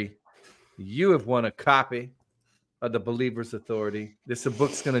 3. You have won a copy of the Believer's Authority. This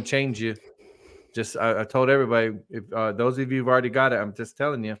book's going to change you. Just I told everybody, if those of you who've already got it, I'm just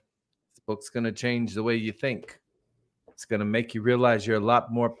telling you, this book's going to change the way you think. It's going to make you realize you're a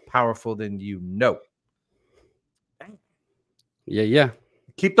lot more powerful than you know. Yeah.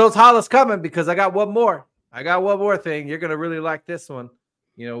 Keep those hollers coming because I got one more. Thing. You're going to really like this one.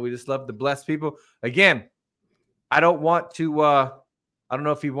 You know, we just love to bless people. Again, I don't want to, I don't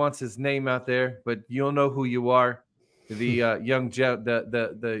know if he wants his name out there, but you'll know who you are. The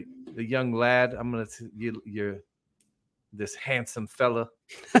the young lad. I'm going to, you're this handsome fella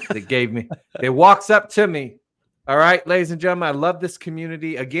that gave me, that walks up to me. All right, ladies and gentlemen, I love this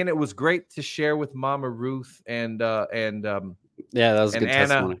community. Again, it was great to share with Mama Ruth and yeah, that was a good Anna,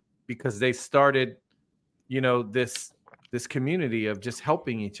 testimony because they started, you know, this community of just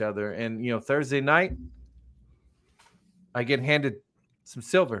helping each other. And, you know, Thursday night, I get handed some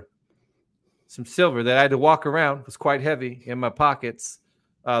silver that I had to walk around. It was quite heavy in my pockets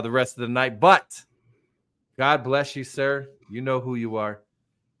the rest of the night. But God bless you, sir. You know who you are.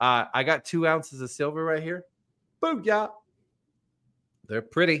 I got 2 ounces of silver right here. Boom, yeah. They're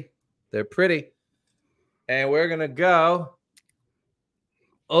pretty. And we're going to go.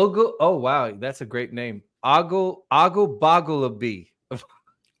 Oh, wow. That's a great name. Ogle Boggleby.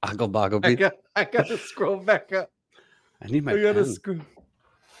 Ogle Boggleby. I got to scroll back up. I need my pen.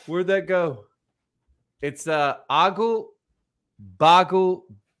 Where'd that go? It's Ogle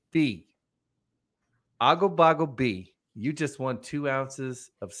Boggleby. Ogle Boggleby. You just won 2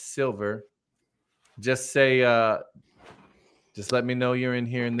 ounces of silver. Just say, just let me know you're in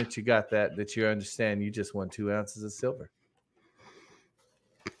here and that you got that you understand you just won 2 ounces of silver.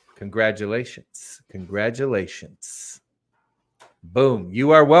 Congratulations. Boom.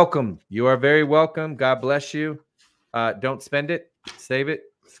 You are welcome. You are very welcome. God bless you. Don't spend it. Save it.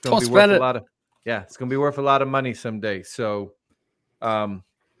 It's going to be worth a lot of, it's going to be worth a lot of money someday. So,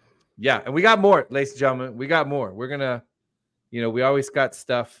 yeah. And we got more, ladies and gentlemen. We got more. We're going to, you know, we always got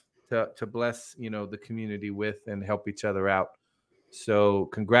stuff to bless, you know, the community with and help each other out. So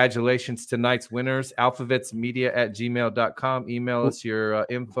congratulations tonight's winners. AlphaVetsMedia@gmail.com. Email us your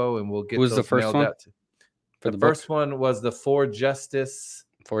info and we'll get those the first mailed one? Out to the first one was the For Justice.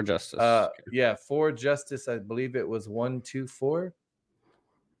 For Justice. Yeah, For Justice. I believe it was 1 2 4.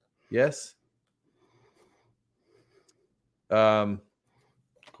 Yes. Cool.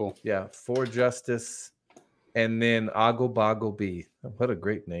 Yeah, For Justice. And then Ogle Boggleby. What a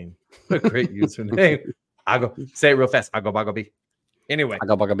great name. What a great username. Say it real fast. Ogle Boggleby. Anyway,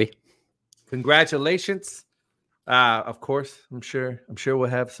 congratulations. Of course, I'm sure we'll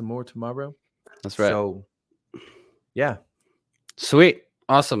have some more tomorrow. That's right. So, yeah. Sweet.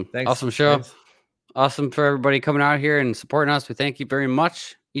 Awesome. Thanks. Awesome show. Thanks. Awesome for everybody coming out here and supporting us. We thank you very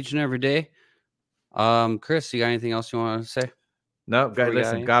much each and every day. Chris, you got anything else you want to say? No, guys,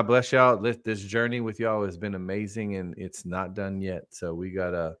 listen, God bless y'all. This journey with y'all has been amazing and it's not done yet. So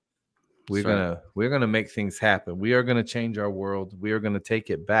we're gonna make things happen. We are gonna change our world. We are gonna take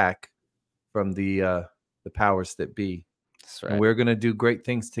it back from the powers that be. That's right. And we're gonna do great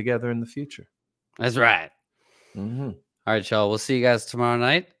things together in the future. That's right. Mm-hmm. All right, y'all. We'll see you guys tomorrow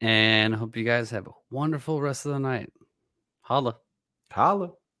night, and hope you guys have a wonderful rest of the night. Holla.